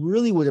 We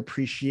really would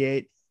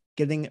appreciate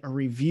getting a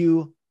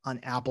review on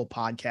Apple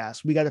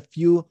Podcasts. We got a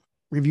few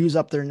reviews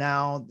up there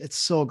now. It's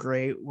so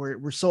great.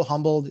 We're so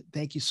humbled.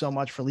 Thank you so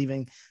much for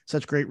leaving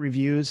such great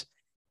reviews.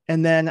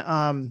 And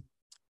then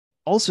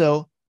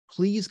also,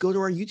 please go to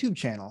our YouTube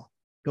channel.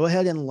 Go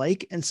ahead and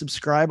like and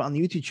subscribe on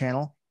the YouTube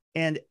channel.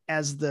 And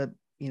as the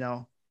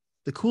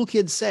cool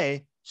kids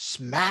say,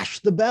 smash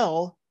the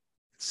bell,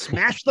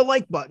 smash the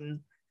like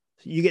button,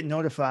 so you get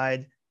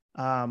notified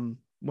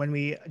when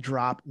we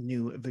drop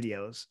new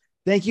videos.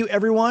 Thank you,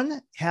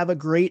 everyone. Have a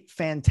great,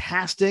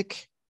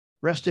 fantastic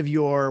rest of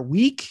your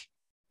week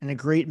and a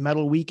great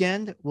metal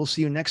weekend. We'll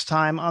see you next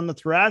time on the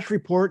Thrash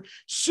Report.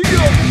 See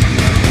ya!